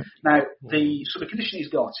well. Right. Now, the sort of condition he's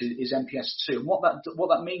got is MPS 2, and what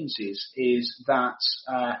that means is that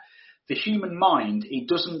the human mind, it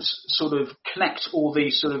doesn't sort of connect all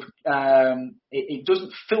these sort of it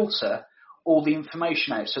doesn't filter all the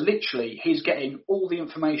information out. So literally, he's getting all the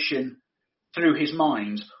information through his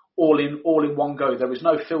mind, all in one go. There is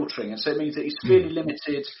no filtering, and so it means that he's severely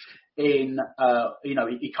limited in,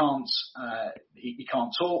 he can't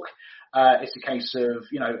talk. It's a case of,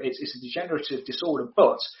 it's a degenerative disorder.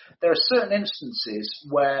 But there are certain instances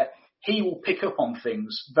where he will pick up on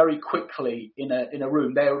things very quickly in a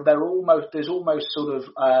room. There's almost sort of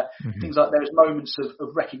things like there's moments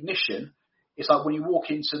of recognition. It's like when you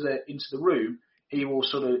walk into the room, he will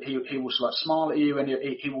sort of smile at you, and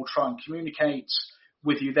he will try and communicate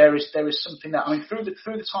with you. There is something that, I mean, through the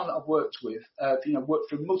time that I've worked with, worked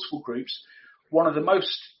through multiple groups, one of the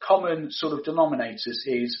most common sort of denominators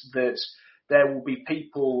is that there will be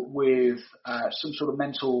people with some sort of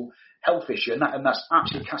mental health issue, and that's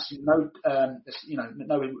absolutely casting no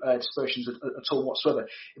dispersions at all whatsoever.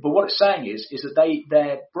 But what it's saying is that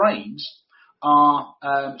their brains are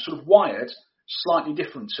sort of wired slightly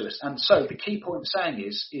different to us. And so the key point saying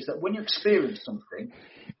is that when you experience something,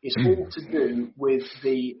 it's all to do with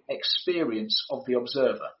the experience of the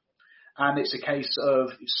observer. And it's a case of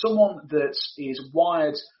someone that is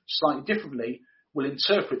wired slightly differently will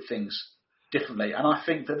interpret things differently. And I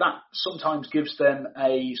think that sometimes gives them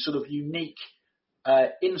a sort of unique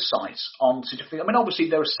insight onto different. I mean, obviously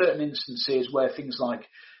there are certain instances where things like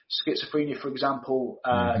schizophrenia, for example,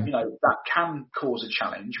 that can cause a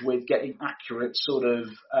challenge with getting accurate sort of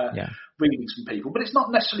readings from people. But it's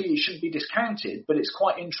not necessarily, it shouldn't be discounted, but it's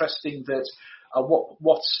quite interesting that what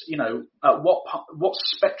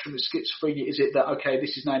spectrum of schizophrenia is it that, okay,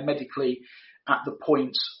 this is now medically at the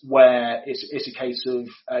point where it's a case of,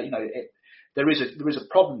 there is a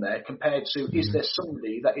problem there compared to is there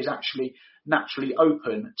somebody that is actually naturally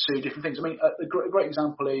open to different things. I mean, a great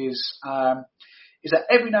example is that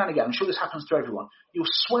every now and again, I'm sure this happens to everyone, you'll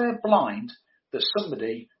swear blind that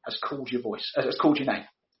somebody has called your voice, has called your name.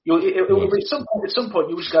 At some point,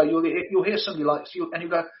 you'll just go, you'll hear somebody and you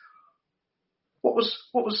go, what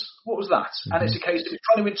was that? And it's a case of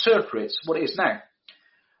trying to interpret what it is now.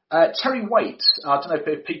 Terry Waite, I don't know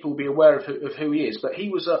if people will be aware of who he is, but he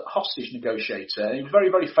was a hostage negotiator. And he was very,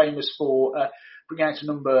 very famous for bringing out a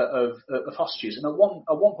number of hostages. And at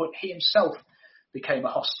one point, he himself became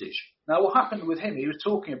a hostage. Now, what happened with him, he was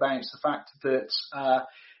talking about the fact that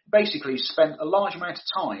basically spent a large amount of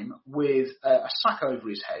time with a sack over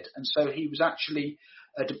his head. And so he was actually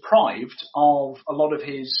deprived of a lot of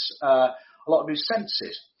his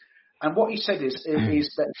senses. And what he said is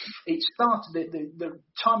that it started, the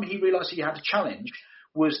time he realised he had a challenge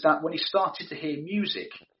was that when he started to hear music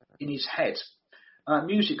in his head,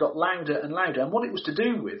 music got louder and louder. And what it was to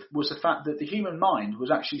do with was the fact that the human mind was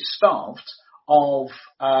actually starved of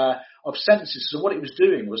senses. So what it was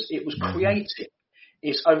doing was it was creating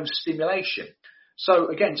its own stimulation. So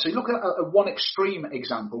again, so you look at one extreme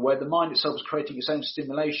example where the mind itself is creating its own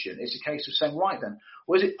stimulation. It's a case of saying, right then,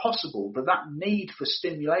 well, is it possible that need for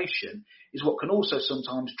stimulation is what can also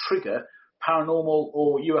sometimes trigger paranormal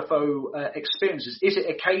or UFO experiences? Is it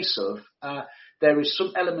a case of there is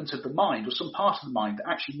some element of the mind or some part of the mind that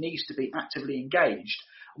actually needs to be actively engaged?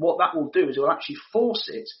 And what that will do is it will actually force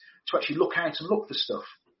it to actually look out and look for stuff.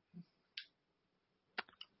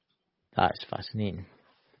 That's fascinating.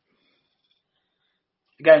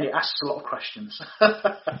 Again, it asks a lot of questions.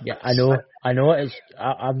 Yeah, I know. I don't know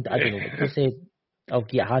what to say. I'll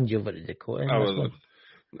hand you over to Dakota.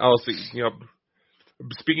 I was thinking,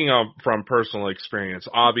 speaking from personal experience,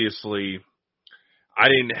 obviously, I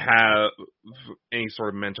didn't have any sort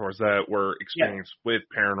of mentors that were experienced with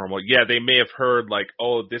paranormal. Yeah, they may have heard like,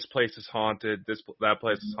 oh, this place is haunted, that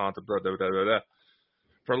place is haunted, blah, blah, blah, blah, blah.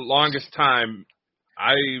 For the longest time,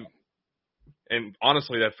 and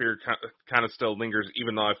honestly, that fear kind of still lingers,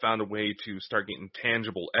 even though I found a way to start getting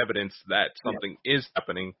tangible evidence that something is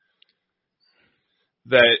happening,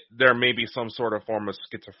 that there may be some sort of form of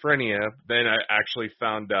schizophrenia. Then I actually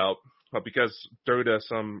found out, because due to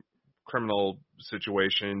some criminal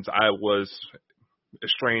situations, I was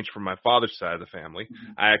estranged from my father's side of the family.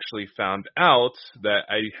 I actually found out that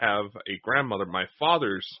I have a grandmother, my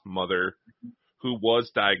father's mother, who was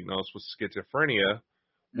diagnosed with schizophrenia.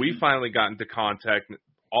 We finally got into contact, and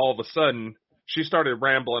all of a sudden, she started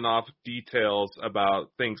rambling off details about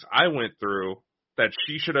things I went through that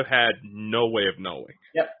she should have had no way of knowing.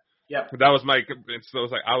 Yep. That was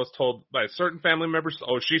I was told by certain family members,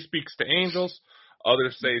 oh, she speaks to angels.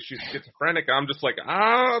 Others say she's schizophrenic. I'm just like,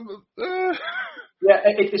 Yeah,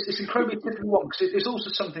 it's incredibly difficult one, because it's also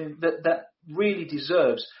something that really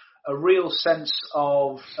deserves a real sense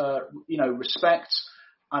of, respect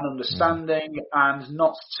and understanding, and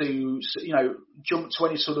not to, jump to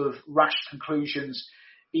any sort of rash conclusions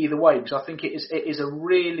either way, because I think it is a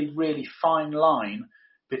really, really fine line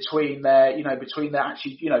between their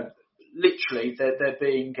actually, literally there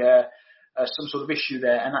being some sort of issue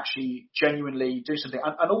there and actually genuinely do something.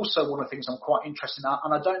 And also one of the things I'm quite interested in,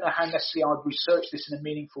 and I don't know how necessarily I'd research this in a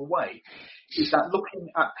meaningful way, is that looking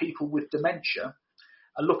at people with dementia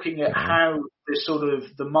and looking at how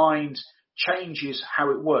the mind changes how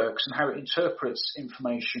it works and how it interprets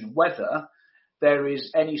information, whether there is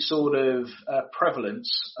any sort of prevalence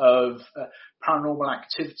of paranormal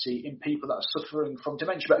activity in people that are suffering from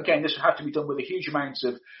dementia. But again, this would have to be done with a huge amount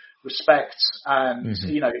of respect, and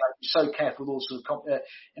you know, so careful with all sorts of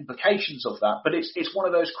implications of that. But it's one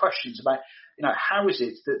of those questions about, you know, how is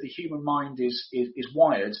it that the human mind is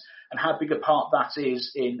wired, and how big a part that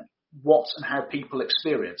is in what and how people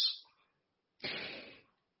experience.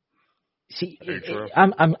 See,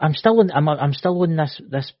 I'm still on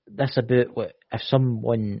this about what if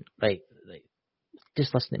someone right.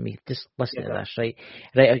 Just listen to me. Just listen to this, right?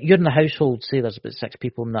 Right, you're in a household. Say there's about 6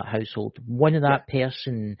 people in that household. One of that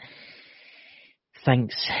person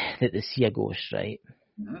thinks that they see a ghost, right?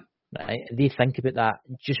 Right? They think about that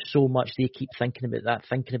just so much. They keep thinking about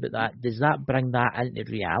that. Does that bring that into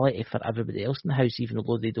reality for everybody else in the house, even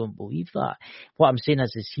though they don't believe that? What I'm saying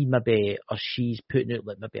is he maybe or she's putting out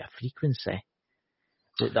like maybe a frequency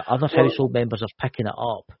that the other household members are picking it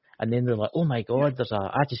up. And then they're like, "Oh my God,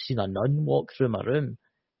 I just seen a nun walk through my room,"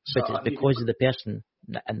 but it's because of the person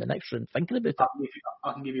in the next room thinking about it.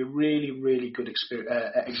 I can give you a really, really good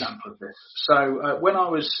example of this. So when I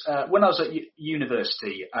was at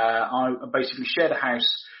university, I basically shared a house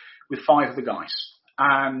with 5 of the guys.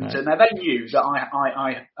 And now they knew that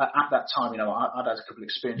I at that time, you know, I'd had a couple of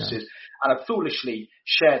experiences, and I foolishly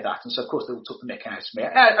shared that, and so of course they all took the mick out of me,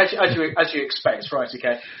 as you expect, right?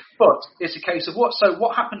 Okay, but it's a case of what. So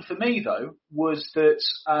what happened for me though was that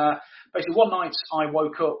basically one night I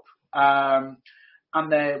woke up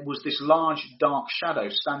and there was this large dark shadow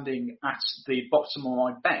standing at the bottom of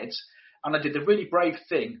my bed, and I did the really brave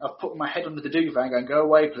thing of putting my head under the duvet and going, "Go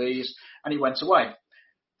away, please," and he went away.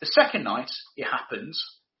 The second night it happened,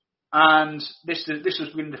 and this was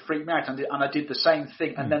beginning to freak me out, and I did the same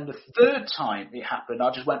thing. And then the third time it happened, I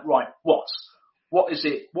just went, right, what is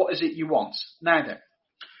it you want? Now then,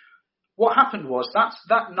 what happened was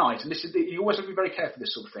that night, and this is you always have to be very careful with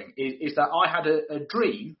this sort of thing, is that I had a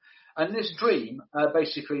dream, and this dream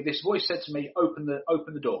basically this voice said to me, open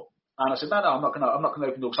the door. And I said, no, I'm not going to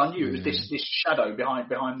open the door, because I knew it was this shadow behind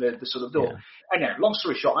the sort of door. Yeah. Anyway, long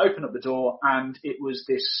story short, I opened up the door, and it was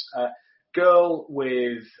this girl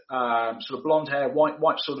with sort of blonde hair,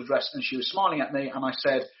 white sort of dress, and she was smiling at me. And I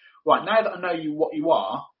said, right, now that I know what you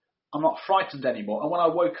are, I'm not frightened anymore. And when I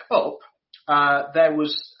woke up, there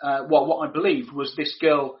was what I believed was this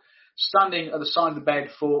girl standing at the side of the bed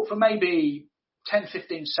for maybe 10,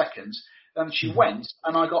 15 seconds. And she went,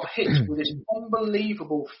 and I got hit with this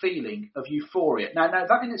unbelievable feeling of euphoria. Now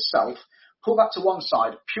that in itself, put that to one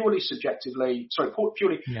side, purely objectively,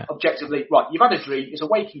 right, you've had a dream, it's a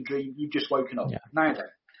waking dream, you've just woken up. Yeah. Now then,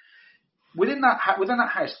 within that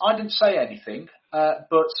house, I didn't say anything,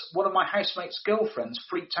 but one of my housemate's girlfriends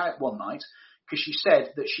freaked out one night because she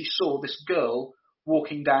said that she saw this girl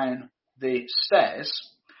walking down the stairs,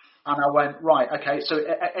 and I went, right, okay, so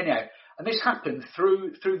anyhow, and this happened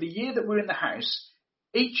through the year that we're in the house.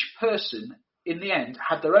 Each person, in the end,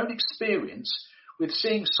 had their own experience with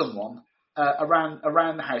seeing someone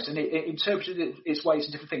around the house, and it interpreted its ways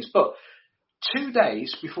in different things. But 2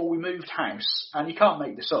 days before we moved house, and you can't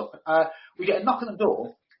make this up, we get a knock on the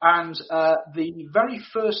door, and the very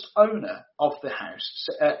first owner of the house,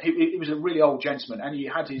 he was a really old gentleman, and he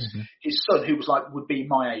had his son, who would be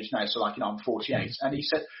my age now, so I'm 48, and he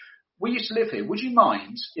said, "We used to live here. Would you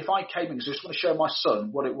mind if I came in, because I just want to show my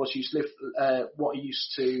son what it was he used to live, what it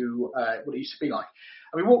used to be like."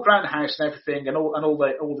 And we walked around the house and everything, and all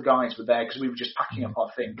the guys were there because we were just packing up our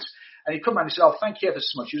things. And he'd come around and he said, "Oh, thank you ever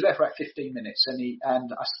so much." He was there for about 15 minutes,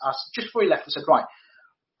 and I just before he left, I said, "Right,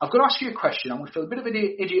 I've got to ask you a question. I'm going to feel a bit of an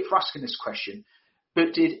idiot for asking this question,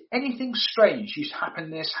 but did anything strange used to happen in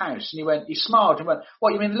this house?" And he smiled and went,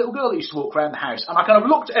 "What, you mean the little girl that used to walk around the house?" And I kind of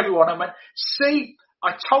looked at everyone and went, "See,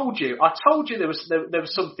 I told you there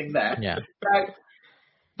was something there." Yeah.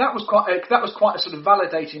 That was quite a sort of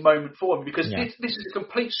validating moment for me, because this is a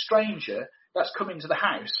complete stranger that's come into the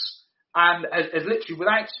house and has literally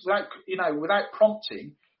without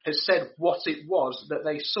prompting has said what it was that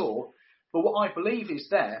they saw. But what I believe is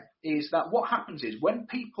that what happens is when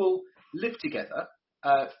people live together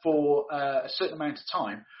for a certain amount of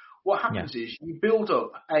time, what happens is you build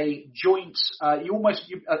up a joint, a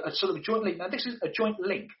sort of a joint link. Now, this is a joint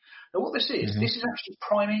link. Now, what this is actually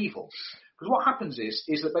primeval. Because what happens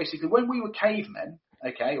is that basically when we were cavemen,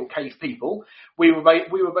 okay, or cave people, we were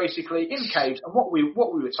basically in caves, and what we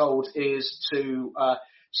were told is to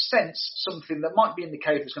sense something that might be in the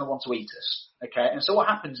cave that's going to want to eat us, okay. And so what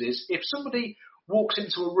happens is if somebody walks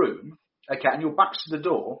into a room, okay, and your back's to the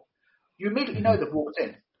door, you immediately know they've walked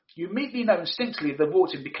in. You immediately know instinctively they've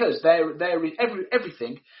walked in, because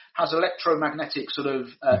everything has electromagnetic sort of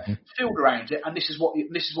field around it, and this is what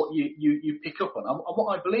you pick up on. And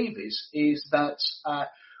what I believe is that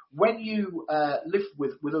when you live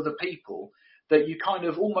with other people, that you kind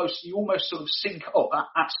of almost sort of sync up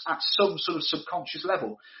at some sort of subconscious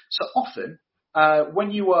level. So often, when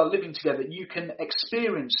you are living together, you can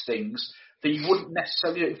experience things that you wouldn't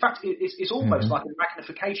necessarily do. In fact, it's almost like a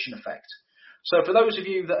magnification effect. So for those of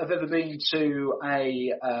you that have ever been to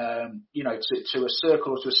a to a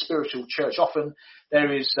circle or to a spiritual church, often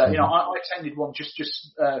there is I attended one just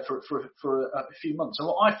for a few months, and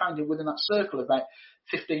what I found within that circle of about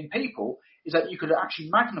 15 people is that you could actually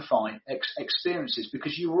magnify experiences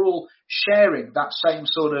because you were all sharing that same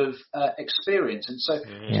sort of experience. And so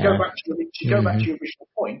to go back to your original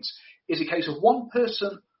point, is a case of one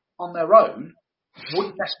person on their own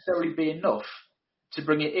wouldn't necessarily be enough to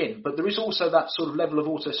bring it in. But there is also that sort of level of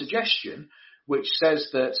auto-suggestion which says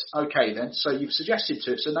that, okay then, so you've suggested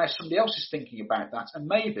to it, so now somebody else is thinking about that, and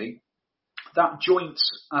maybe that joint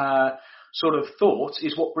sort of thought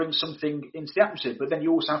is what brings something into the atmosphere. But then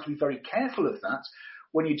you also have to be very careful of that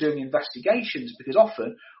when you're doing investigations, because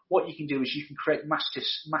often what you can do is you can create mass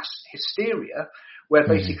hysteria, where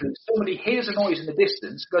basically somebody hears a noise in the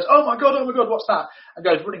distance, goes, oh my God, what's that? And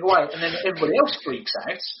goes running away, and then everybody else freaks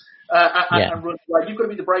out and runs away. You've got to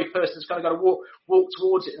be the brave person that's kind of got to walk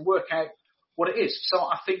towards it and work out what it is. So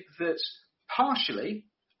I think that partially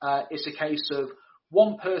it's a case of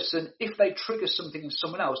one person, if they trigger something in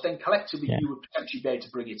someone else, then collectively you would potentially be able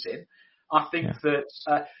to bring it in. I think that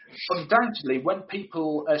undoubtedly when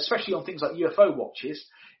people, especially on things like UFO watches,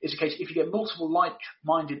 it's a case if you get multiple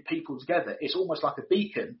like-minded people together, it's almost like a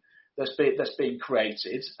beacon that's being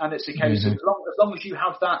created, and it's a case of as long as you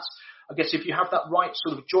have that, I guess if you have that right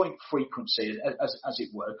sort of joint frequency, as it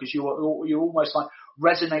were, because you're almost like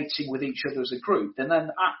resonating with each other as a group, then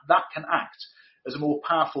that can act as a more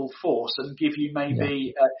powerful force and give you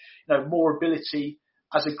maybe more ability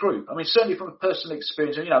as a group. I mean, certainly from a personal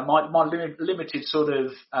experience, my limited sort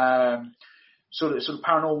of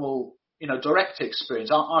paranormal, direct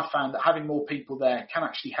experience, I found that having more people there can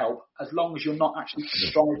actually help, as long as you're not actually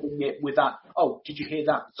striving it with that, oh, did you hear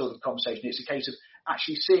that sort of conversation? It's a case of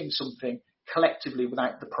actually seeing something collectively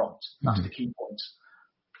without the prompt. That's the key point.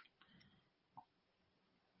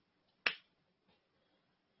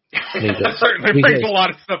 That certainly brings a lot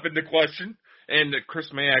of stuff into question, and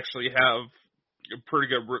Chris may actually have a pretty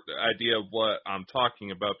good idea of what I'm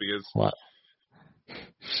talking about, because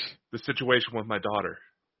the situation with my daughter.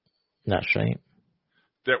 That's right.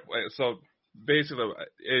 So basically,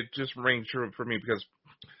 it just rang true for me, because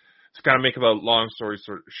to kind of make a long story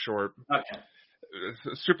short,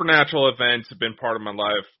 supernatural events have been part of my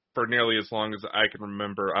life for nearly as long as I can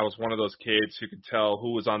remember. I was one of those kids who could tell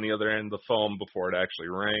who was on the other end of the phone before it actually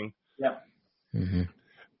rang. Yeah. Mm-hmm.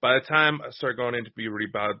 By the time I started going into puberty,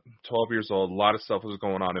 about 12 years old, a lot of stuff was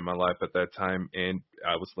going on in my life at that time, and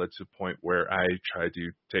I was led to a point where I tried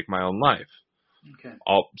to take my own life. Okay.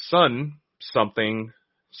 All of a sudden, something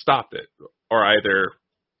stopped it, or either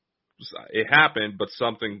it happened, but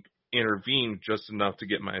something intervened just enough to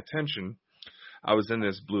get my attention. I was in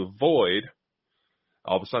this blue void.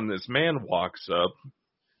 All of a sudden, this man walks up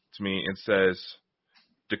to me and says,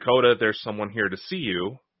 Dakota, there's someone here to see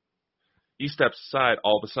you. He steps aside.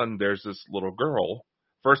 All of a sudden, there's this little girl.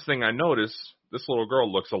 First thing I notice, this little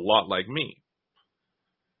girl looks a lot like me.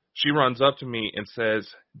 She runs up to me and says,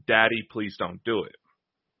 Daddy, please don't do it.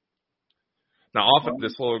 Now, often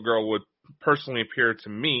this little girl would personally appear to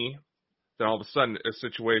me. Then all of a sudden, a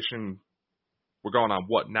situation, we're going on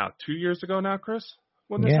what now, 2 years ago now, Chris,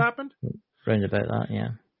 when this happened? Round about that, yeah.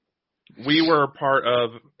 We were a part of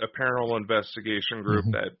a paranormal investigation group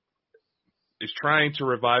that is trying to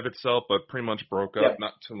revive itself, but pretty much broke up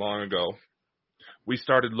not too long ago. We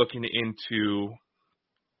started looking into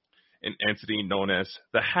an entity known as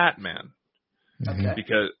the Hat Man. Okay.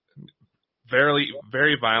 Because very,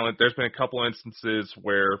 very violent. There's been a couple instances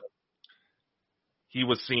where he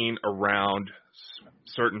was seen around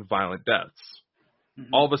certain violent deaths.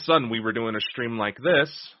 All of a sudden, we were doing a stream like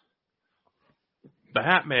this. The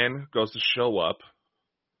Hat Man goes to show up,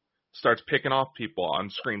 starts picking off people on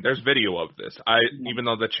screen. There's video of this. Even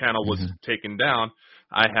though the channel was taken down,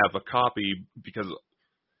 I have a copy, because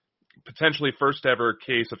potentially first ever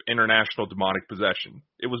case of international demonic possession.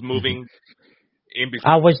 It was moving in between.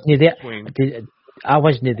 I wasn't there. I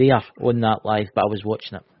wasn't there on that live, but I was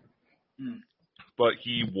watching it. But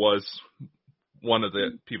he was one of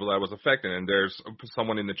the people that was affected, and there's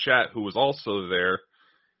someone in the chat who was also there,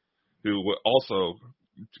 who also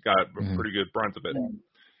got a pretty good brunt of it.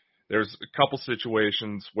 There's a couple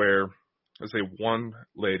situations where, let's say, one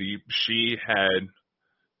lady, she had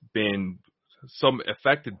been so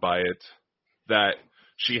affected by it that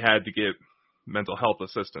she had to get mental health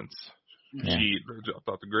assistance. She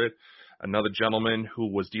off the grid. another gentleman who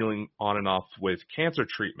was dealing on and off with cancer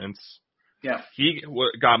treatments. Yeah. He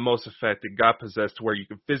got most affected, got possessed to where you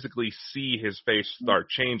could physically see his face start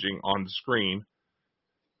changing on the screen.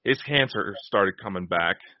 His cancer started coming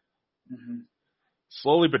back. Mm-hmm.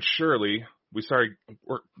 Slowly but surely, we started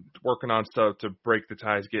working on stuff to break the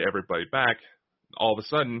ties, get everybody back. All of a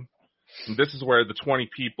sudden, this is where the 20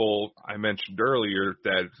 people I mentioned earlier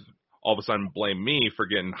that all of a sudden blame me for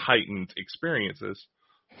getting heightened experiences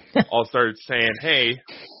all started saying, hey,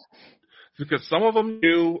 because some of them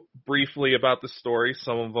knew briefly about the story,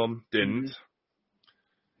 some of them didn't.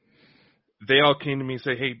 Mm-hmm. They all came to me and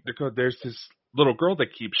say, hey, Dakota, there's this little girl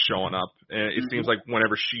that keeps showing up. And it seems like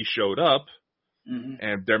whenever she showed up,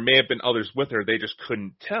 and there may have been others with her, they just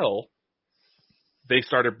couldn't tell. They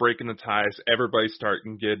started breaking the ties. Everybody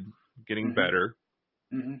started getting better.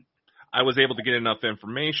 Mm-hmm. I was able to get enough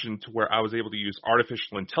information to where I was able to use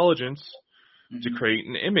artificial intelligence to create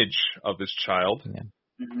an image of this child. Yeah.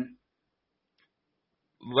 Mm-hmm.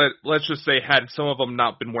 Let's just say, had some of them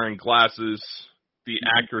not been wearing glasses, the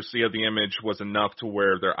accuracy of the image was enough to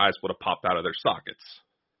where their eyes would have popped out of their sockets.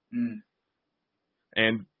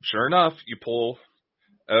 And sure enough, you pull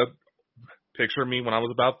a picture of me when I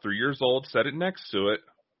was about 3 years old, set it next to it,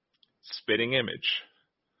 spitting image.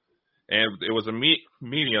 And it was a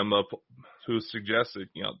medium of who suggested,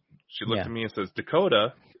 she looked at me and says,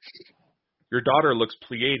 Dakota, your daughter looks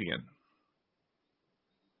Pleiadian.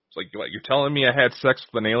 It's like, you're telling me I had sex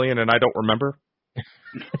with an alien and I don't remember?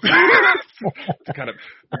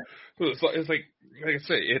 It's like I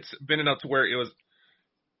say, it's been enough to where it was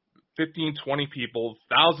 15, 20 people,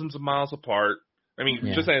 thousands of miles apart. I mean,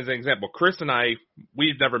 just as an example, Chris and I,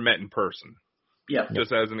 we've never met in person. Yeah.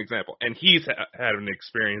 Just as an example. And he's had an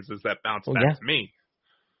experiences that bounce back to me.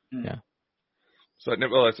 Yeah. So,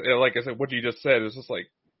 like I said, what you just said is just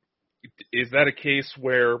like, is that a case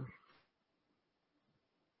where...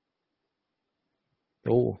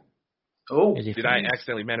 Did I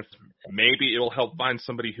accidentally manifest? Maybe it'll help find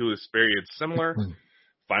somebody who experienced similar,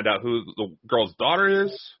 find out who the girl's daughter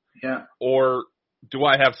is. Yeah. Or do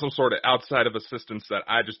I have some sort of outside of assistance that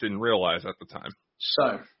I just didn't realize at the time?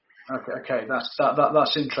 So, okay,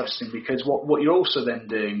 that's interesting, because what you're also then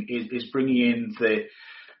doing is bringing in the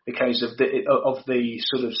case of the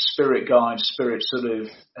sort of spirit guide, spirit sort of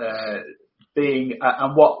being,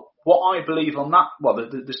 and what I believe on that. Well,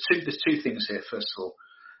 there's two things here. First of all,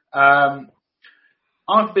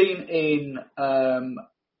 I've been in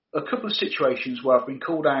a couple of situations where I've been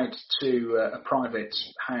called out to a private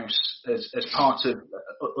house as part of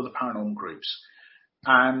other paranormal groups,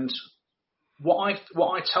 and what I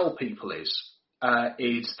tell people is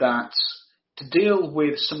that to deal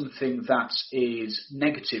with something that is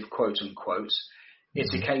negative, quote unquote,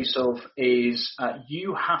 it's a case of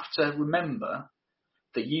you have to remember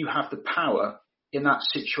that you have the power in that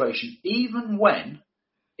situation, even when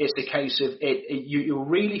it's a case of you're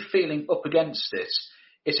really feeling up against it.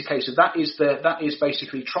 It's a case of that is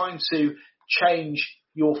basically trying to change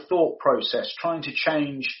your thought process, trying to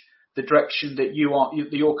change the direction that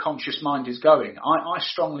your conscious mind is going. I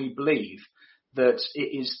strongly believe that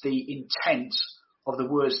it is the intent of the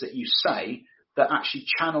words that you say that actually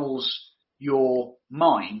channels your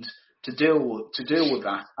mind to deal with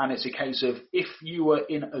that. And it's a case of, if you were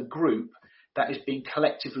in a group that is being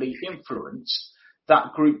collectively influenced,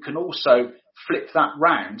 that group can also flip that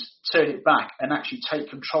round, turn it back, and actually take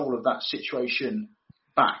control of that situation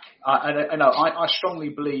back. I strongly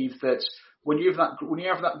believe that when you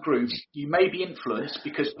have that group, you may be influenced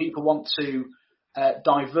because people want to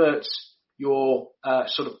divert your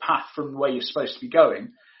sort of path from where you're supposed to be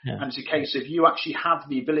going. Yeah. And it's a case of you actually have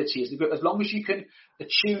the ability, as long as you can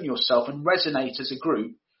attune yourself and resonate as a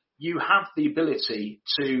group, you have the ability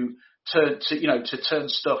to turn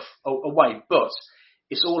stuff away. But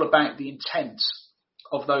it's all about the intent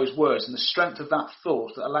of those words and the strength of that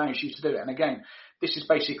thought that allows you to do it. And again, this is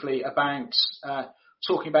basically about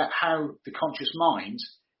talking about how the conscious mind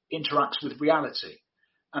interacts with reality.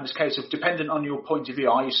 And it's a case of, dependent on your point of view,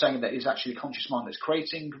 are you saying that it's actually the conscious mind that's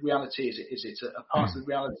creating reality? Is it a part of the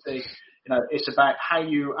reality? It's about how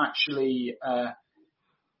you actually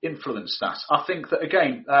influence that. I think that,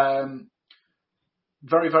 again,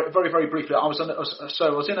 very, very, very, very briefly, I was in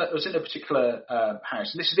a particular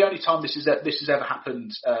house, and this is the only time this has ever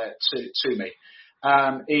happened to me.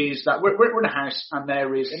 Is that we're in a house and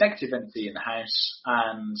there is a negative entity in the house,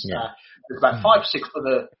 and there's about 5 or 6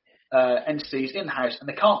 other entities in the house, and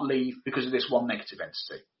they can't leave because of this one negative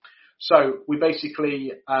entity. So we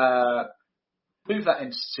basically move that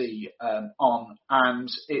entity on, and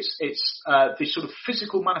it's the sort of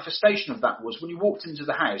physical manifestation of that was when you walked into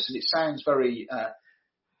the house, and it sounds very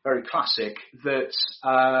very classic. That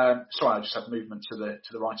sorry, I just had movement to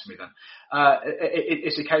the right of me. Then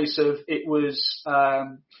it's a case of it was.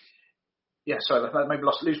 Sorry, I maybe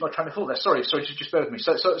lose my train of thought there. Sorry, just bear with me.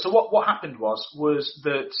 So what happened was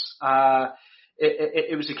that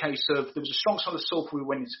it was a case of there was a strong smell of sulphur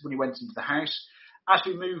when he went into the house. As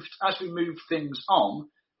we moved things on,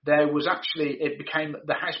 there was actually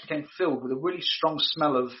the house became filled with a really strong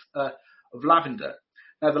smell of lavender.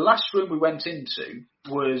 Now the last room we went into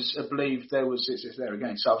was, I believe it's there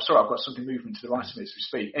again. So I'm sorry, I've got something moving to the right of me as we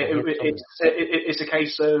speak. It's a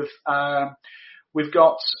case of we've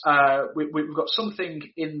got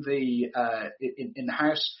something in the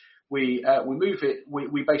house. We move it.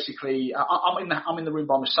 We basically I'm in the room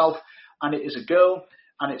by myself, and it is a girl.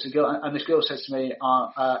 And it's a girl, and this girl says to me,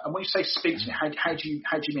 and when you say speak to me, how do you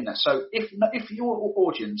mean that? So if your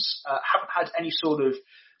audience haven't had any sort of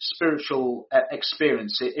spiritual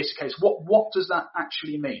experience, it's a case. What does that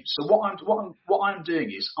actually mean? So what I'm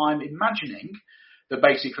doing is I'm imagining that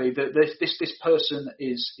basically that this person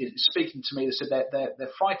is speaking to me. They said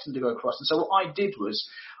they're frightened to go across, and so what I did was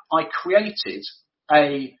I created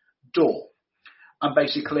a door. And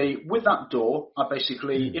basically, with that door, I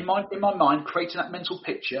basically, in my mind, created that mental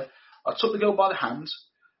picture. I took the girl by the hand,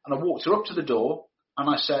 and I walked her up to the door, and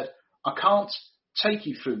I said, I can't take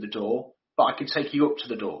you through the door, but I can take you up to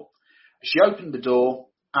the door. She opened the door,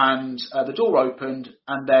 and the door opened,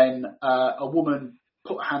 and then a woman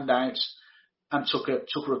put her hand out and took her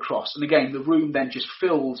across. And again, the room then just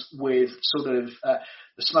filled with sort of the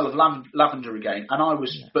smell of lavender again. And I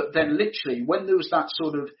was, but then literally, when there was that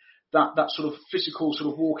sort of physical sort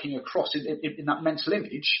of walking across in that mental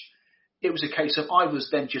image, it was a case of I was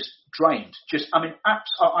then just drained.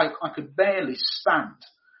 I could barely stand.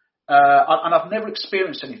 And I've never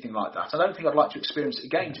experienced anything like that. I don't think I'd like to experience it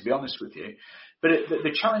again, to be honest with you. But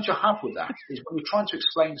the challenge I have with that is when you're trying to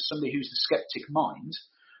explain to somebody who's the skeptic mind,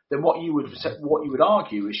 then what you would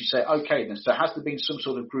argue is you say, okay, then so has there been some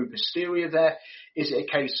sort of group hysteria there? Is it a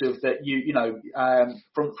case of that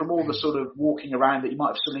from all the sort of walking around that you might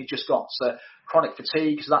have suddenly just got chronic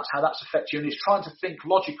fatigue, because that's how that's affected you? And it's trying to think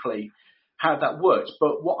logically how that works.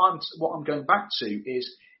 But what I'm going back to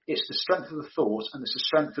is it's the strength of the thought and it's the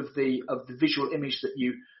strength of the visual image that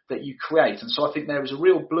you create. And so I think there is a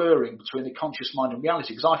real blurring between the conscious mind and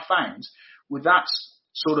reality, because I found with that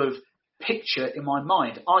sort of picture in my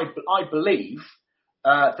mind, I believe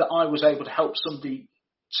that I was able to help somebody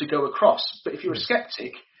to go across. But if you're a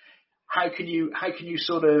skeptic, how can you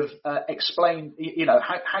sort of explain?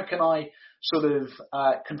 How can I sort of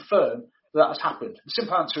confirm that has happened? The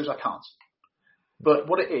simple answer is I can't. But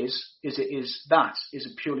what it is a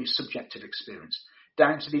purely subjective experience,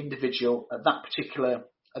 down to the individual at that particular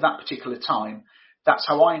time. That's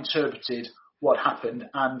how I interpreted what happened,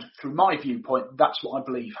 and through my viewpoint, that's what I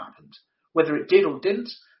believe happened. Whether it did or didn't,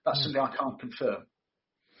 that's something I can't confirm.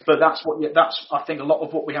 But that's I think a lot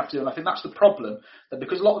of what we have to do, and I think that's the problem, that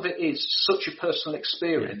because a lot of it is such a personal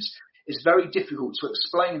experience, it's very difficult to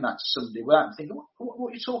explain that to somebody without thinking,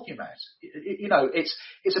 what are you talking about?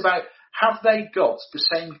 It's about, have they got the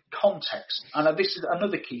same context? And this is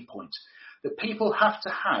another key point, that people have to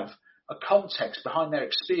have a context behind their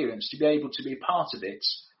experience to be able to be a part of it,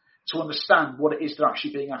 to understand what it is they're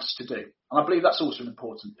actually being asked to do. And I believe that's also an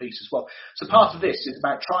important piece as well. So part of this is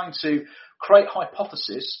about trying to create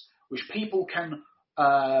hypothesis which people can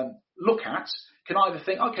look at, can either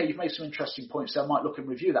think, okay, you've made some interesting points there, I might look and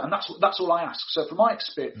review that. And that's all I ask. So from my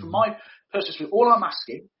experience, from my personal experience, all I'm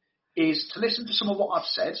asking is to listen to some of what I've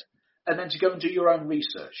said and then to go and do your own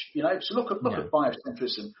research. So look at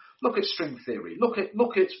biocentrism, look at string theory, look at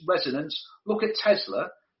resonance, look at Tesla,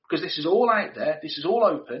 because this is all out there, this is all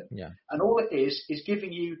open, and all it is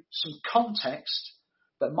giving you some context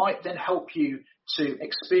that might then help you to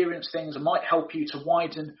experience things and might help you to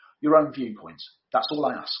widen your own viewpoint. That's all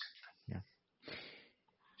I ask. Yeah.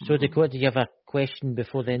 So, Dakota, do you have a question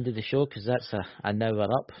before the end of the show? Because that's an hour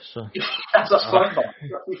up. So that's flown by.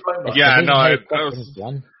 Yeah, no,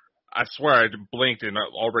 I swear I blinked and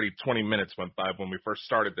already 20 minutes went by when we first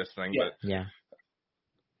started this thing. Yeah.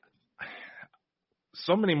 But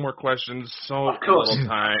so many more questions, so little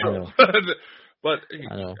time. But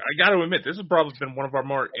I got to admit, this has probably been one of our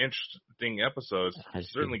more interesting episodes. It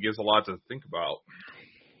certainly gives a lot to think about.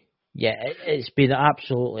 Yeah, it's been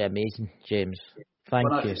absolutely amazing, James. Thank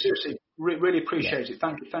you. Seriously, really appreciate it.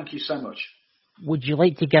 Thank you so much. Would you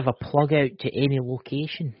like to give a plug out to any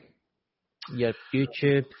location? Your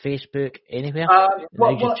YouTube, Facebook, anywhere?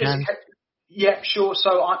 Yeah, sure.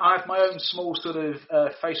 So I have my own small sort of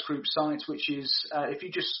face group site, which is if you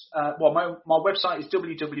just my website is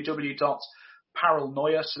www.bonkers,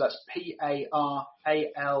 Paranoia, so that's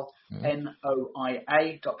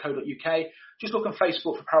PARALNOIA.co.uk. Just look on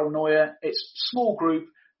Facebook for Paranoia. It's a small group,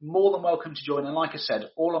 more than welcome to join. And like I said,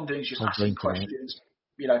 all I'm doing is just asking questions.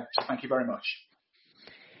 So thank you very much.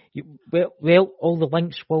 Well, all the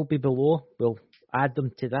links will be below. We'll add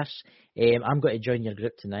them to this. I'm going to join your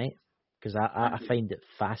group tonight because I find it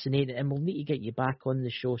fascinating, and we'll need to get you back on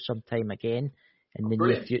the show sometime again in the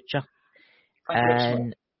near future.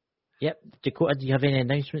 And yep, Dakota, do you have any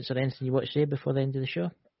announcements or anything you want to say before the end of the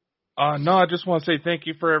show? No, I just want to say thank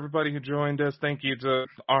you for everybody who joined us. Thank you to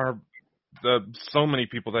so many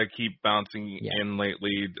people that keep bouncing in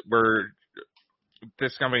lately.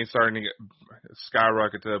 This company is starting to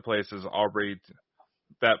skyrocket to places already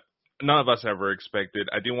that none of us ever expected.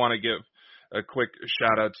 I do want to give a quick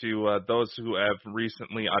shout out to those who have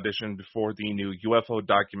recently auditioned for the new UFO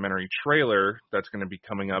documentary trailer that's going to be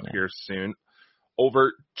coming up here soon.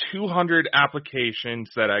 Over 200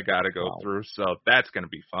 applications that I got to go through, so that's going to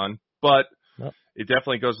be fun. But it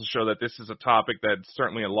definitely goes to show that this is a topic that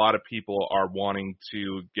certainly a lot of people are wanting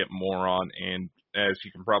to get more on. And as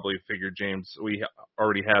you can probably figure, James, we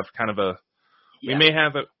already have kind of we may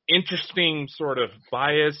have an interesting sort of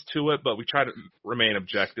bias to it, but we try to remain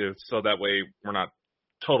objective so that way we're not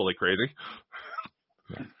totally crazy.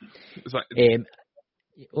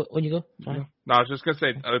 When you go? Sorry. No, I was just going to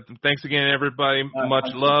say, thanks again, everybody.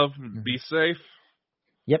 Much love. Be safe.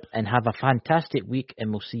 Yep, and have a fantastic week,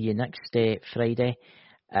 and we'll see you next Friday.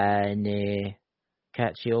 And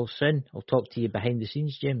catch you all soon. I'll talk to you behind the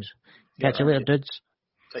scenes, James. Catch you later, dudes.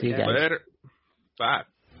 See you guys. Later. Bye.